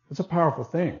 It's a powerful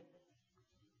thing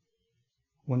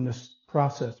when this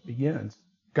process begins.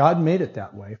 God made it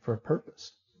that way for a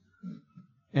purpose.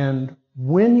 And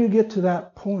when you get to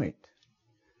that point,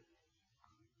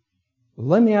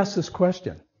 let me ask this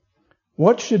question.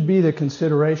 What should be the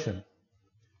consideration?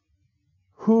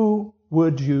 Who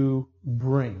would you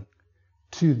bring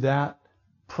to that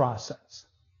process?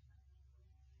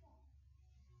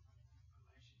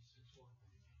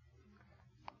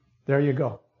 There you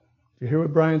go. You hear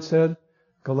what Brian said?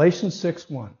 Galatians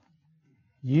 6:1.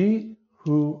 Ye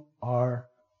who are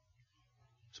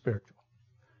spiritual.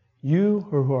 You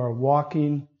who are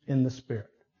walking in the Spirit.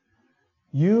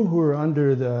 You who are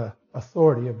under the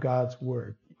authority of God's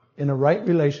Word in a right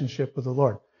relationship with the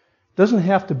Lord. Doesn't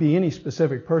have to be any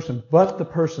specific person, but the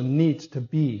person needs to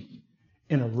be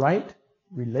in a right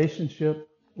relationship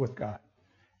with God.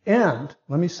 And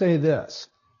let me say this.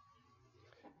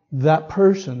 That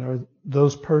person or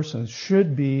those persons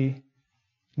should be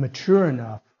mature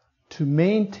enough to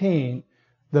maintain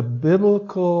the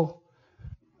biblical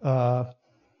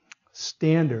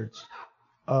standards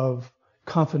of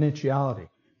confidentiality.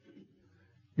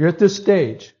 You're at this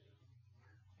stage.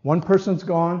 One person's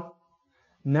gone.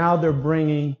 Now they're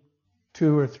bringing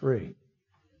 2 or 3.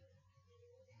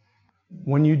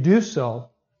 When you do so,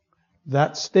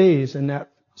 that stays in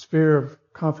that sphere of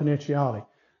confidentiality.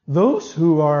 Those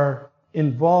who are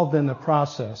involved in the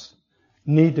process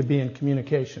need to be in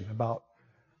communication about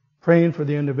praying for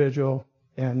the individual,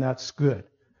 and that's good.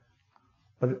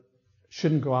 But it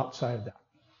shouldn't go outside of that.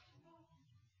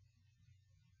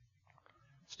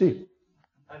 Steve.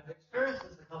 I've experienced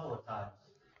this a couple of times,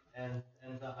 and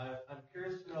I'm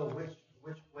curious to know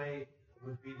which way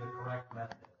would be the correct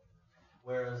method.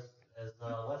 Whereas,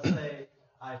 let's say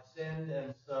I've sinned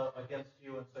and so against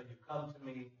you, and so you come to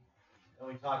me and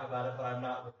we talk about it, but I'm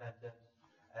not repentant,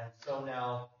 and so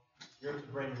now you're to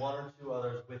bring 1 or 2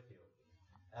 others with you.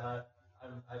 And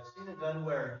I've seen it done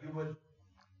where you would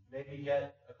maybe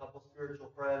get a couple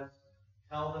spiritual friends,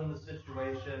 tell them the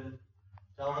situation,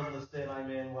 tell them the sin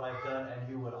I'm in, what I've done, and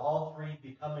you would all 3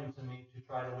 be coming to me to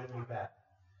try to win me back.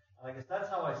 And I guess that's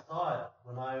how I saw it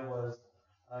when I was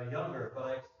younger, but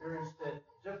I experienced it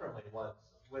differently once,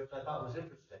 which I thought was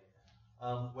interesting,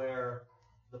 where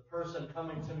the person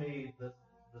coming to me the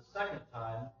second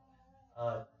time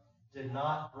did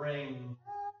not bring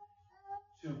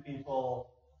 2 people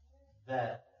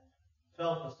that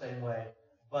felt the same way,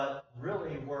 but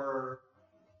really were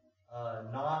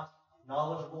not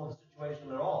knowledgeable in the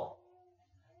situation at all.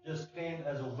 Just came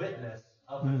as a witness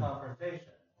of the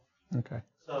confrontation. Okay.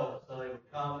 So they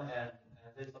would come and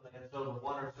say something, and so the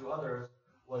 1 or 2 others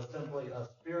was simply a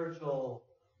spiritual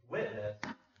witness,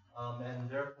 and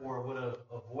therefore would have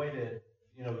avoided,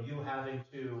 you having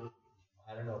to,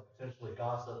 potentially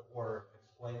gossip or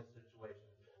explain the situation.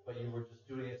 But you were just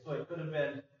doing it. So it could have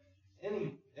been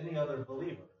any other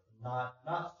believer,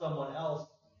 not someone else,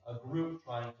 a group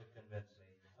trying to convince me.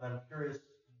 And I'm curious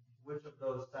which of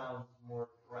those sounds more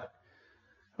correct.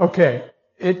 Okay.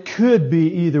 It could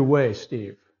be either way,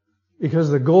 Steve, because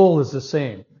the goal is the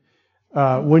same.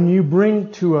 When you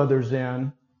bring 2 others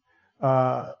in,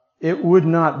 it would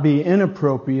not be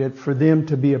inappropriate for them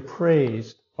to be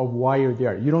appraised of why you're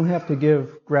there. You don't have to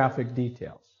give graphic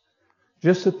details.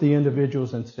 Just that the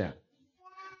individual's in sin.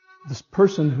 This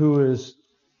person who is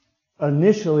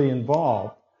initially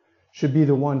involved should be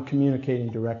the one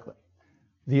communicating directly.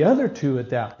 The other 2 at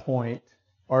that point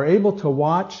are able to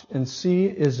watch and see,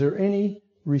 is there any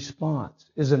response?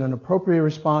 Is it an appropriate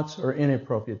response or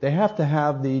inappropriate? They have to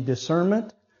have the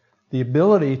discernment, the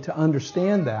ability to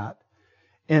understand that,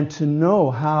 and to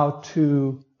know how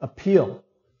to appeal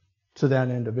to that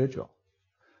individual.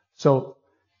 So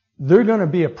they're going to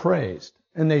be appraised,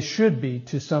 and they should be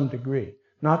to some degree.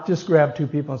 Not just grab 2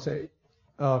 people and say,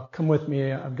 come with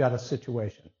me, I've got a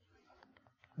situation.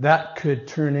 That could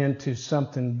turn into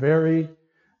something very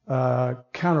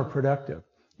counterproductive.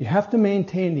 You have to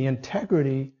maintain the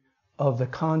integrity of the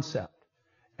concept.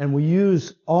 And we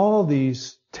use all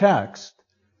these texts,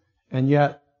 and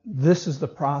yet this is the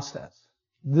process.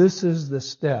 This is the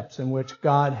steps in which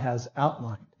God has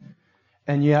outlined.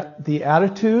 And yet the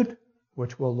attitude,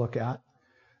 which we'll look at,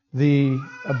 the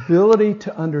ability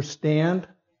to understand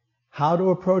how to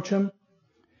approach Him,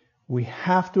 we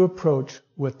have to approach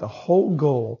with the whole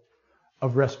goal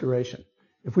of restoration.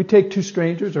 If we take 2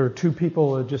 strangers or 2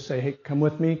 people and just say, hey, come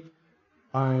with me,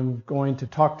 I'm going to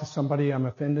talk to somebody, I'm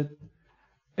offended,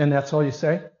 and that's all you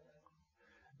say,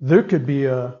 there could be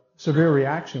a severe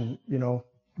reaction,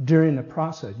 during the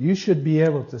process. You should be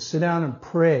able to sit down and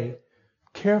pray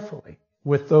carefully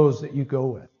with those that you go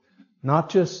with, not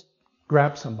just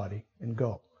grab somebody and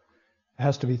go. It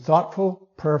has to be thoughtful,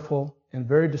 prayerful, and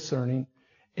very discerning,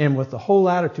 and with the whole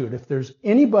attitude. If there's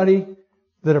anybody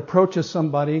that approaches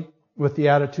somebody with the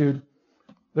attitude,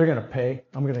 they're going to pay,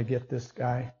 I'm going to get this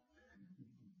guy.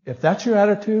 If that's your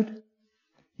attitude,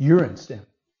 you're in sin.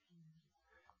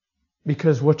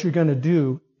 Because what you're going to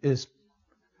do is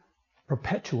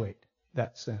perpetuate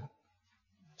that sin.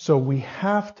 So we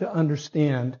have to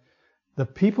understand the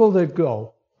people that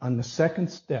go on the second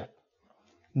step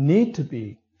need to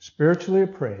be spiritually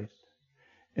appraised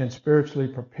and spiritually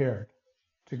prepared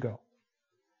to go.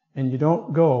 And you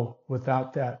don't go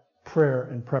without that prayer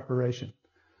and preparation.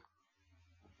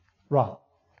 Rob.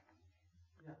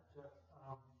 Yeah,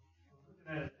 looking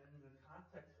at it in the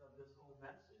context of this whole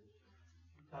message,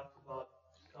 he talks about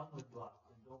stumbling blocks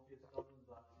and don't get stumbling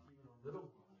blocks, even a little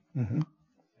one. Mm-hmm.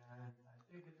 And I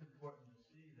think it's important to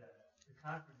see that the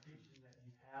contradiction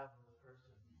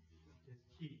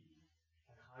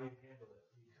how you handle it.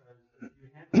 Because if you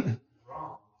handle it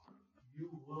wrong, you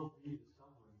will be the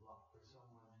stumbling block for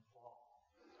someone to fall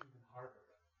even harder.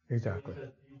 Exactly. So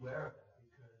just beware of that,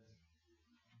 because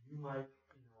you might,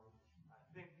 I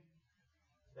think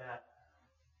that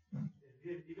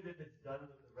even if it's done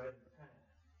with the right intent,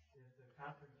 if the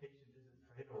confrontation isn't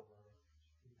prayed over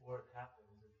before it happens,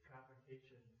 if the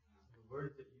confrontation, the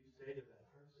words that you say to that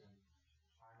person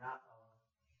are not of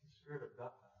the Spirit of God,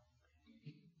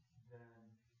 then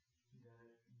it's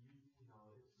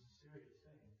a serious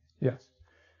thing. Yes.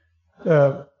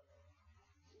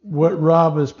 What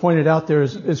Rob has pointed out there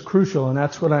is crucial, and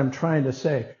that's what I'm trying to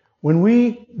say. When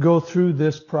we go through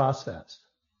this process,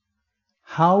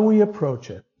 how we approach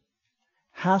it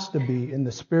has to be in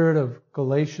the spirit of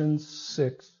Galatians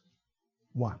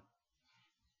 6:1.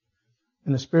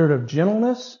 In the spirit of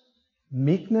gentleness,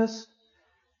 meekness,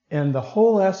 and the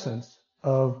whole essence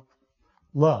of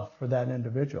love for that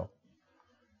individual.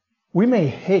 We may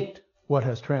hate what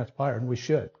has transpired, and we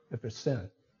should, if it's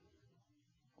sin.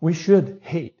 We should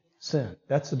hate sin.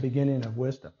 That's the beginning of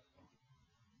wisdom.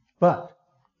 But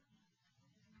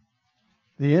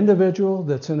the individual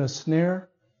that's in a snare,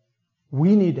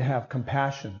 we need to have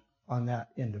compassion on that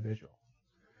individual.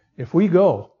 If we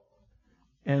go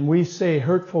and we say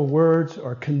hurtful words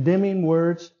or condemning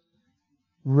words,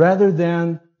 rather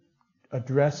than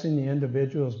addressing the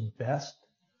individual's best,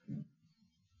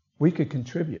 we could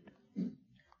contribute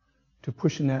to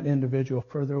pushing that individual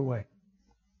further away.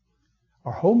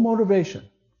 Our whole motivation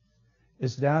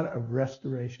is that of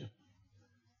restoration.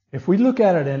 If we look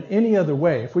at it in any other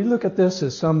way, if we look at this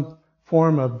as some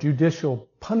form of judicial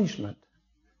punishment,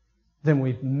 then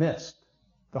we've missed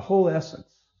the whole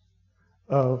essence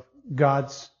of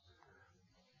God's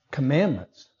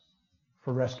commandments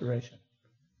for restoration.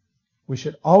 We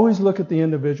should always look at the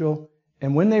individual,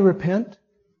 and when they repent,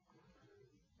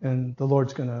 and the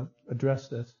Lord's going to address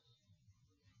this,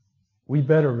 we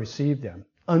better receive them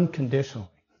unconditionally.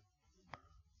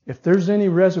 If there's any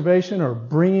reservation or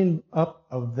bringing up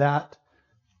of that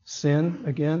sin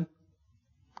again,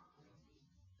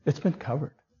 it's been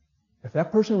covered. If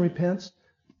that person repents,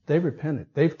 they've repented.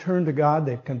 They've turned to God,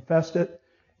 they've confessed it,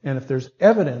 and if there's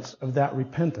evidence of that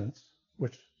repentance,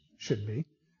 which should be,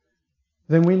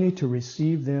 then we need to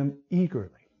receive them eagerly.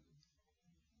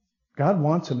 God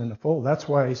wants them in the fold. That's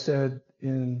why he said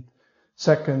in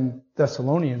 2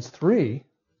 Thessalonians 3,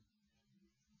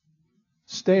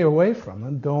 stay away from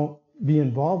them, don't be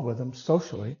involved with them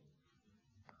socially,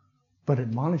 but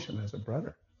admonish him as a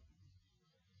brother.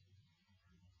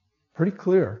 Pretty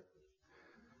clear.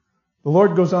 The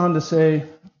Lord goes on to say,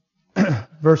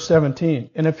 verse 17,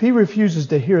 and if he refuses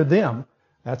to hear them,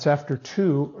 that's after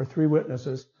 2 or 3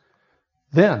 witnesses,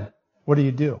 then what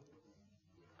do?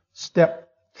 Step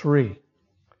 3,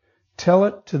 tell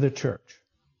it to the church.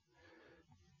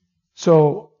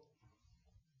 So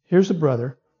here's a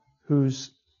brother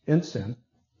who's in sin,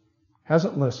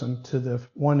 hasn't listened to the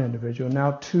one individual.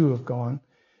 Now 2 have gone.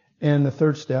 And the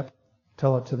third step,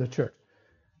 tell it to the church.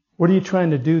 What are you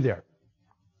trying to do there?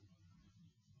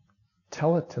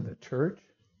 Tell it to the church?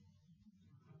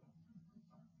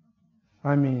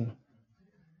 I mean,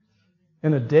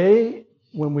 in a day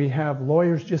when we have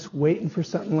lawyers just waiting for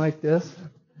something like this,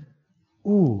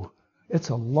 it's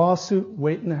a lawsuit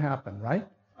waiting to happen, right?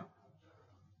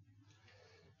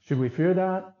 Should we fear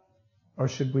that? Or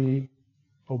should we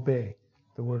obey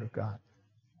the Word of God?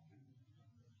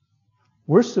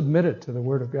 We're submitted to the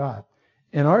Word of God.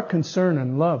 And our concern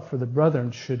and love for the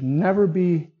brethren should never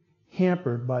be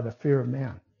hampered by the fear of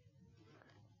man.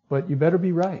 But you better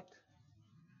be right.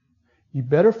 You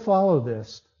better follow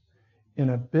this in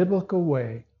a biblical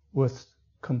way with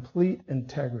complete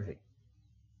integrity.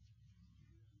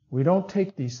 We don't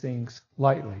take these things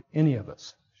lightly. Any of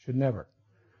us should never.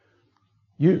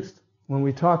 Youth, when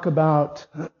we talk about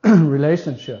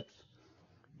relationships,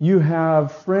 you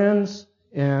have friends,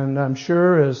 and I'm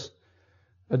sure as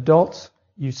adults,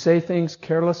 you say things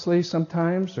carelessly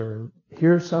sometimes or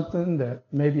hear something that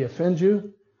maybe offends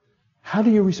you. How do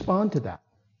you respond to that?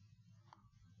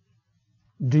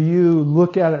 Do you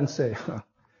look at it and say,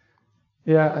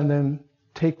 yeah, and then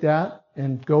take that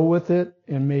and go with it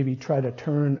and maybe try to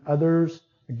turn others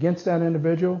against that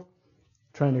individual,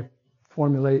 trying to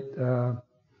formulate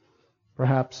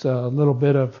perhaps a little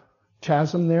bit of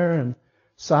chasm there and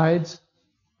sides?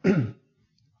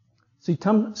 See,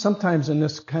 sometimes in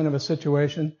this kind of a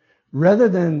situation, rather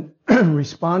than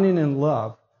responding in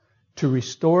love to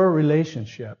restore a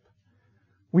relationship,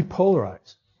 we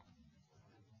polarize.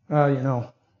 I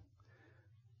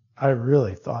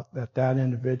really thought that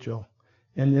individual,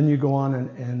 and then you go on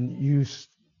and you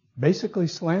basically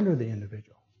slander the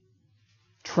individual.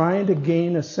 trying to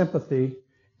gain a sympathy,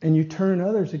 and you turn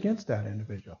others against that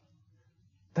individual.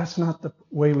 That's not the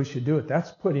way we should do it.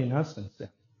 That's putting us in sin.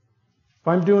 If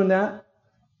I'm doing that,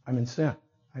 I'm in sin.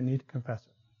 I need to confess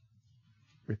it.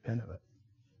 Repent of it.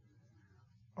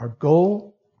 Our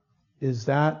goal is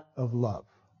that of love.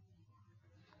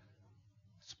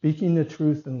 Speaking the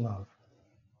truth in love.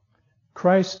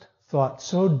 Christ thought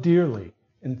so dearly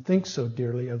and thinks so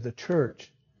dearly of the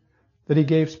church that he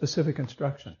gave specific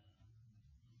instruction.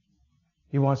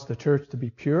 He wants the church to be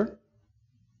pure.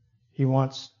 He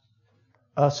wants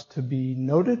us to be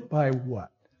noted by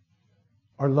what?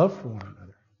 Our love for one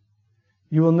another.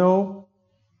 You will know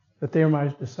that they are my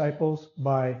disciples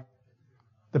by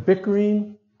the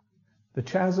bickering, the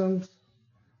chasms,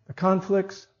 the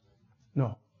conflicts.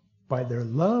 No, by their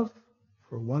love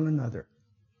for one another.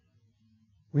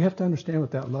 We have to understand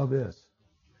what that love is.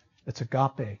 It's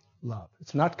agape love.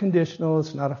 It's not conditional.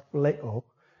 It's not a phileo,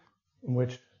 in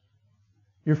which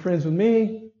you're friends with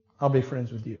me, I'll be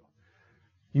friends with you.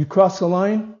 You cross the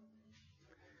line,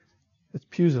 it's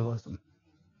pugilism.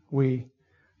 We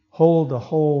hold a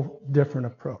whole different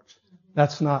approach.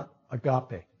 That's not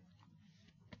agape.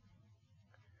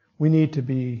 We need to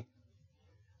be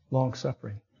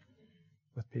long-suffering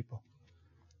with people.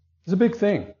 It's a big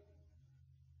thing.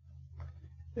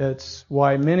 It's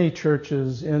why many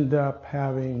churches end up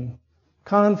having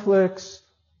conflicts,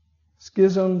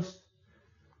 schisms,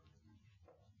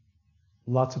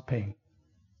 lots of pain.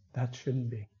 That shouldn't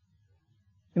be.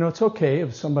 It's okay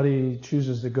if somebody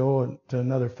chooses to go to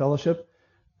another fellowship,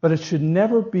 but it should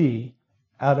never be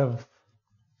out of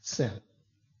sin,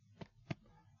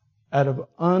 out of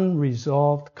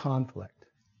unresolved conflict.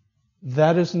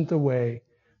 That isn't the way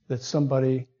that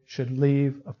somebody should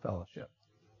leave a fellowship.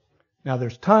 Now,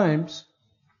 there's times,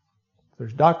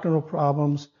 there's doctrinal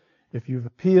problems. If you've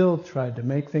appealed, tried to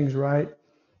make things right,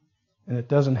 and it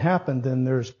doesn't happen, then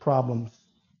there's problems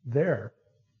there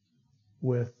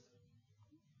with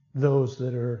those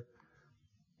that are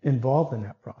involved in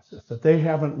that process. If they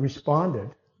haven't responded,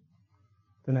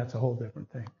 then that's a whole different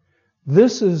thing.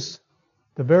 This is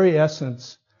the very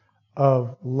essence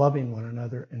of loving one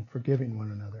another and forgiving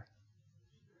one another.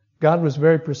 God was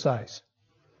very precise.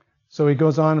 So he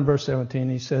goes on in verse 17,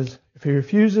 he says, if he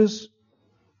refuses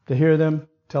to hear them,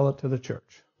 tell it to the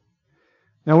church.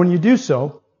 Now when you do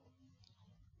so,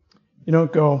 you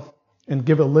don't go and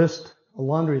give a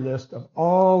laundry list of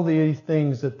all the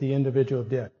things that the individual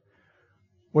did.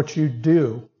 What you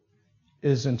do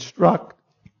is instruct,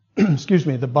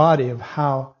 the body of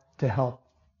how to help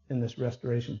in this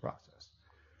restoration process.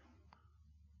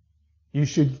 You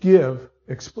should give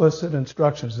explicit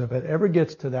instructions if it ever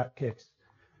gets to that case,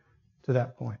 to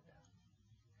that point.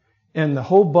 And the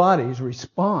whole body's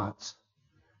response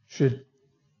should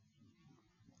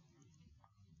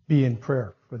be in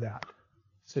prayer for that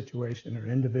situation or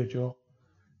individual,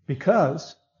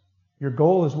 because your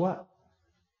goal is what?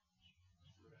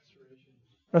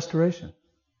 Restoration.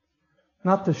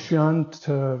 Not to shun,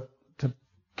 to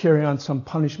carry on some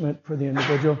punishment for the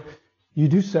individual. You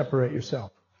do separate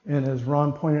yourself. And as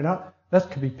Ron pointed out, that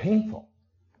could be painful.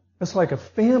 It's like a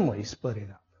family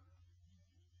splitting up.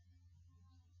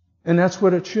 And that's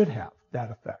what it should have,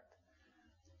 that effect.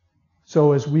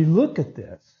 So as we look at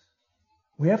this,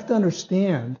 we have to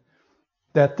understand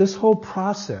that this whole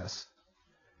process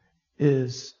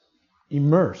is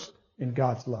immersed in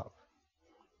God's love.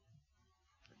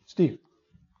 Steve.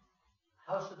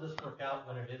 How should this work out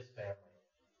when it is family?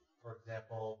 For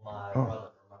example, my brother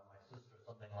or my sister,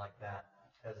 something like that,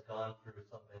 has gone through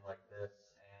something like this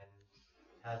and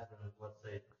has been, let's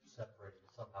say, separated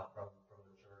somehow from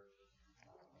the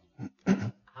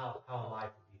church. How am I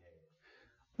to behave?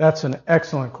 That's an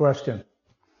excellent question.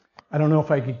 I don't know if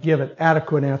I could give an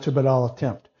adequate answer, but I'll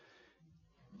attempt.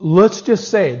 Let's just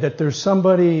say that there's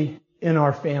somebody in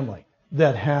our family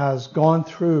that has gone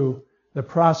through the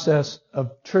process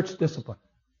of church discipline,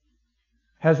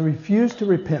 has refused to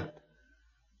repent.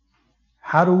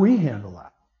 How do we handle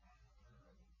that?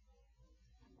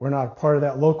 We're not a part of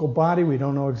that local body. We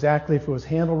don't know exactly if it was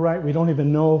handled right. We don't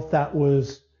even know if that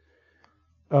was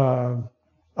a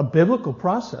biblical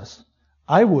process.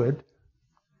 I would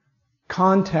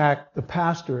contact the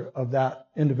pastor of that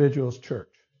individual's church.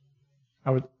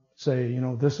 I would say,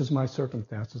 this is my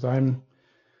circumstances. I'm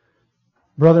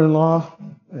brother-in-law,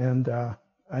 and I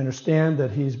understand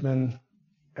that he's been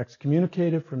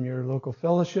excommunicated from your local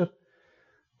fellowship.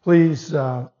 Please,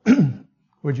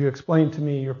 would you explain to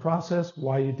me your process,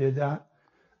 why you did that,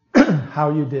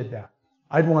 how you did that?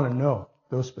 I'd want to know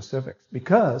those specifics,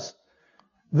 because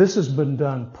this has been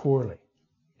done poorly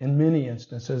in many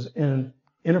instances and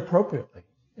inappropriately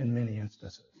in many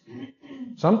instances.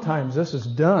 Sometimes this is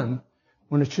done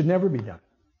when it should never be done.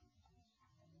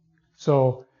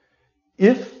 So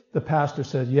if the pastor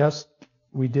said, yes,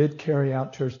 we did carry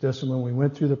out church discipline, we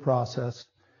went through the process,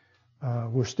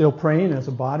 we're still praying as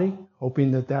a body,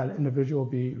 hoping that that individual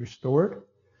will be restored,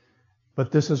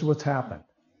 but this is what's happened.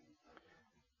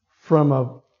 From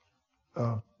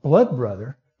a blood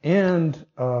brother and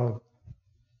a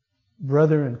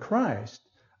brother in Christ,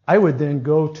 I would then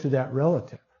go to that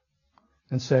relative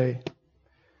and say,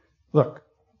 look,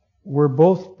 we're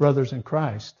both brothers in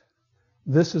Christ.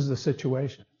 This is the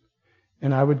situation.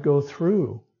 And I would go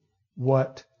through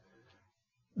what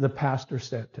the pastor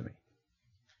said to me.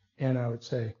 And I would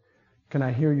say, can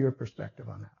I hear your perspective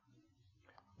on that?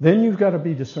 Then you've got to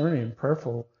be discerning and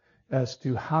prayerful as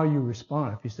to how you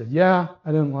respond. If he said, yeah,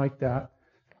 I didn't like that.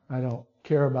 I don't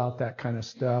care about that kind of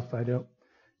stuff. I don't,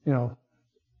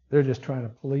 they're just trying to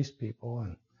police people.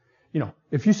 And,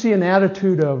 if you see an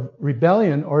attitude of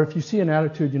rebellion, or if you see an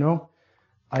attitude,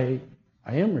 I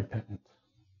am repentant,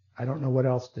 I don't know what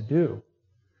else to do,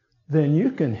 then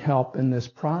you can help in this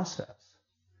process.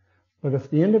 But if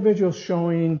the individual is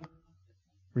showing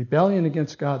rebellion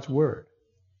against God's word,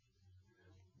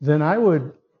 then I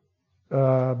would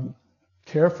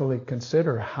carefully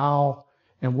consider how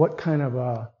and what kind of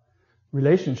a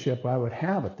relationship I would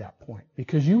have at that point.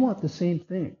 Because you want the same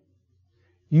thing.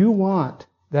 You want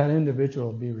that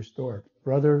individual to be restored.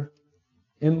 Brother,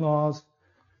 in-laws,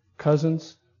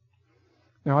 cousins.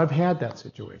 Now, I've had that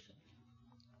situation.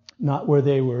 Not where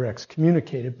they were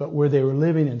excommunicated, but where they were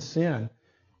living in sin.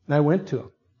 And I went to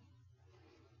them.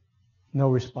 No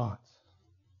response.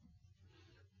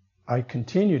 I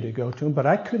continued to go to them, but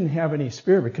I couldn't have any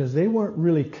spirit because they weren't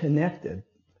really connected.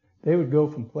 They would go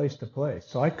from place to place.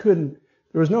 So there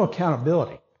was no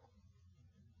accountability.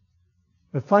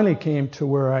 It finally came to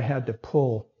where I had to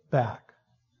pull back.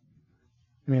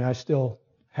 I still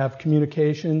have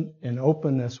communication and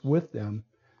openness with them,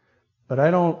 but I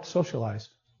don't socialize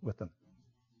with them.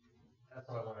 That's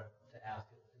what I wanted to ask.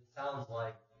 It sounds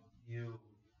like you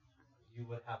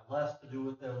would have less to do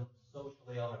with them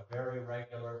socially on a very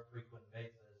regular, frequent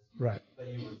basis. Right. But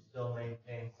you would still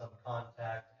maintain some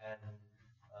contact and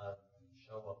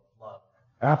show of love.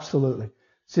 Absolutely.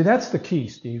 See, that's the key,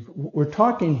 Steve. We're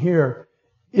talking here,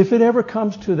 if it ever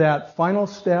comes to that final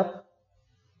step,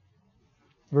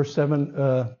 verse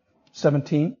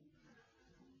 17,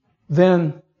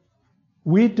 then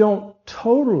we don't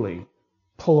totally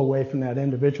pull away from that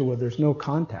individual where there's no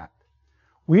contact.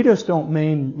 We just don't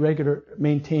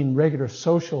maintain regular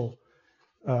social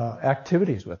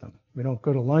activities with them. We don't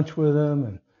go to lunch with them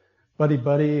and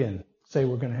buddy and say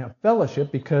we're going to have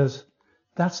fellowship, because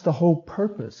that's the whole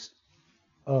purpose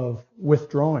of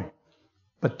withdrawing.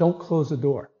 But don't close the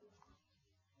door.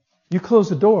 You close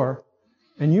the door,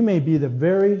 and you may be the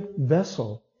very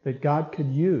vessel that God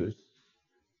could use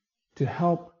to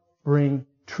help bring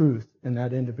truth in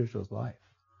that individual's life.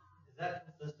 Is that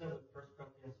consistent with 1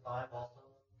 Corinthians 5 also?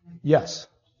 Yes,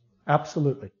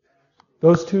 absolutely.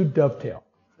 Those two dovetail.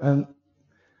 And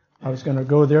I was going to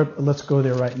go there. Let's go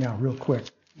there right now, real quick.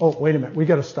 Oh, wait a minute. We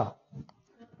got to stop.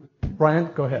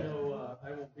 Brian, go ahead. I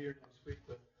won't be here next week,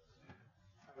 but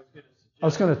I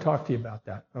was going to talk to you about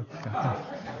that. Okay.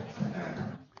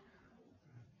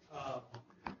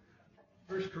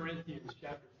 1 Corinthians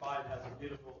chapter 5 has a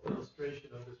beautiful illustration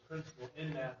of this principle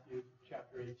in Matthew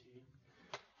chapter 18.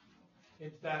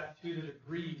 In fact, to the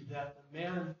degree that the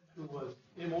man who was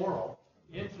immoral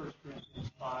in 1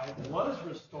 Corinthians 5 was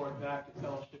restored back to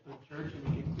fellowship in the church,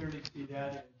 and we can clearly see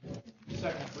that in 2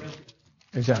 Corinthians.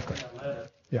 Exactly. That letter.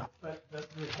 Yeah. But the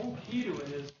whole key to it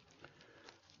is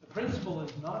the principle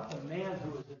is not the man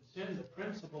who is in sin. The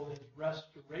principle is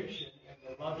restoration and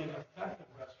the loving effect of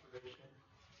restoration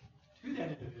to that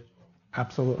individual.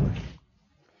 Absolutely.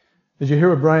 Did you hear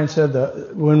what Brian said?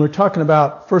 When we're talking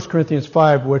about 1 Corinthians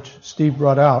 5, which Steve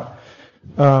brought out,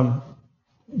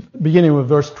 beginning with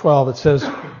verse 12, it says,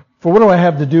 "For what do I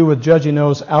have to do with judging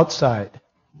those outside?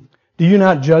 Do you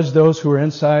not judge those who are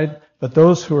inside? But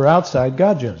those who are outside,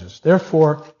 God judges.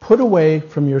 Therefore, put away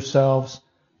from yourselves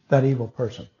that evil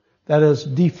person." That is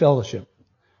defellowship.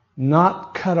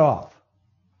 Not cut off,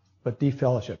 but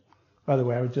defellowship. By the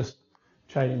way, I was just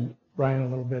chiding Brian a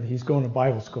little bit. He's going to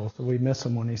Bible school, so we miss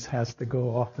him when he has to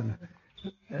go often,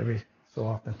 every so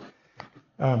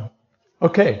often.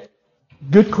 Okay.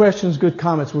 Good questions, good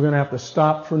comments. We're going to have to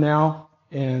stop for now,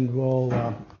 and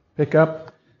we'll pick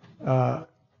up. I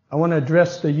want to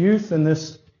address the youth in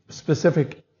this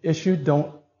specific issue.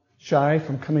 Don't shy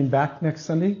from coming back next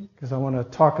Sunday, because I want to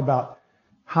talk about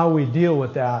how we deal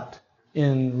with that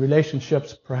in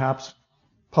relationships, perhaps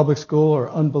public school or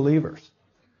unbelievers.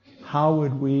 how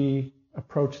would we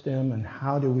approach them, and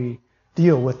how do we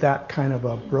deal with that kind of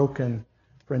a broken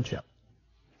friendship?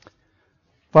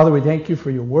 Father, we thank you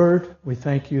for your word. We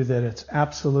thank you that it's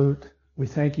absolute. We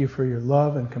thank you for your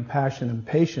love and compassion and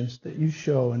patience that you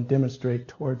show and demonstrate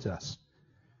towards us.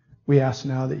 We ask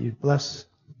now that you bless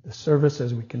the service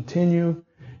as we continue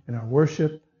in our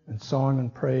worship and song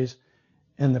and praise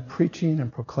and the preaching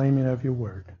and proclaiming of your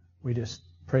word. We just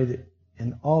pray that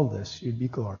in all this you'd be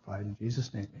glorified. In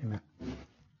Jesus' name, amen.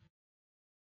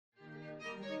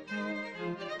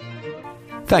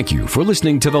 Thank you for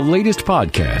listening to the latest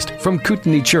podcast from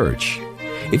Kootenai Church.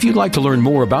 If you'd like to learn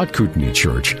more about Kootenai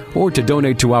Church or to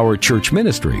donate to our church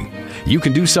ministry, you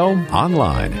can do so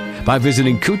online by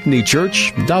visiting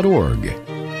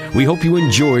kootenaichurch.org. We hope you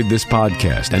enjoyed this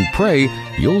podcast and pray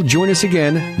you'll join us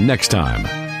again next time.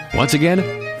 Once again,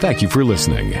 thank you for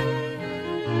listening.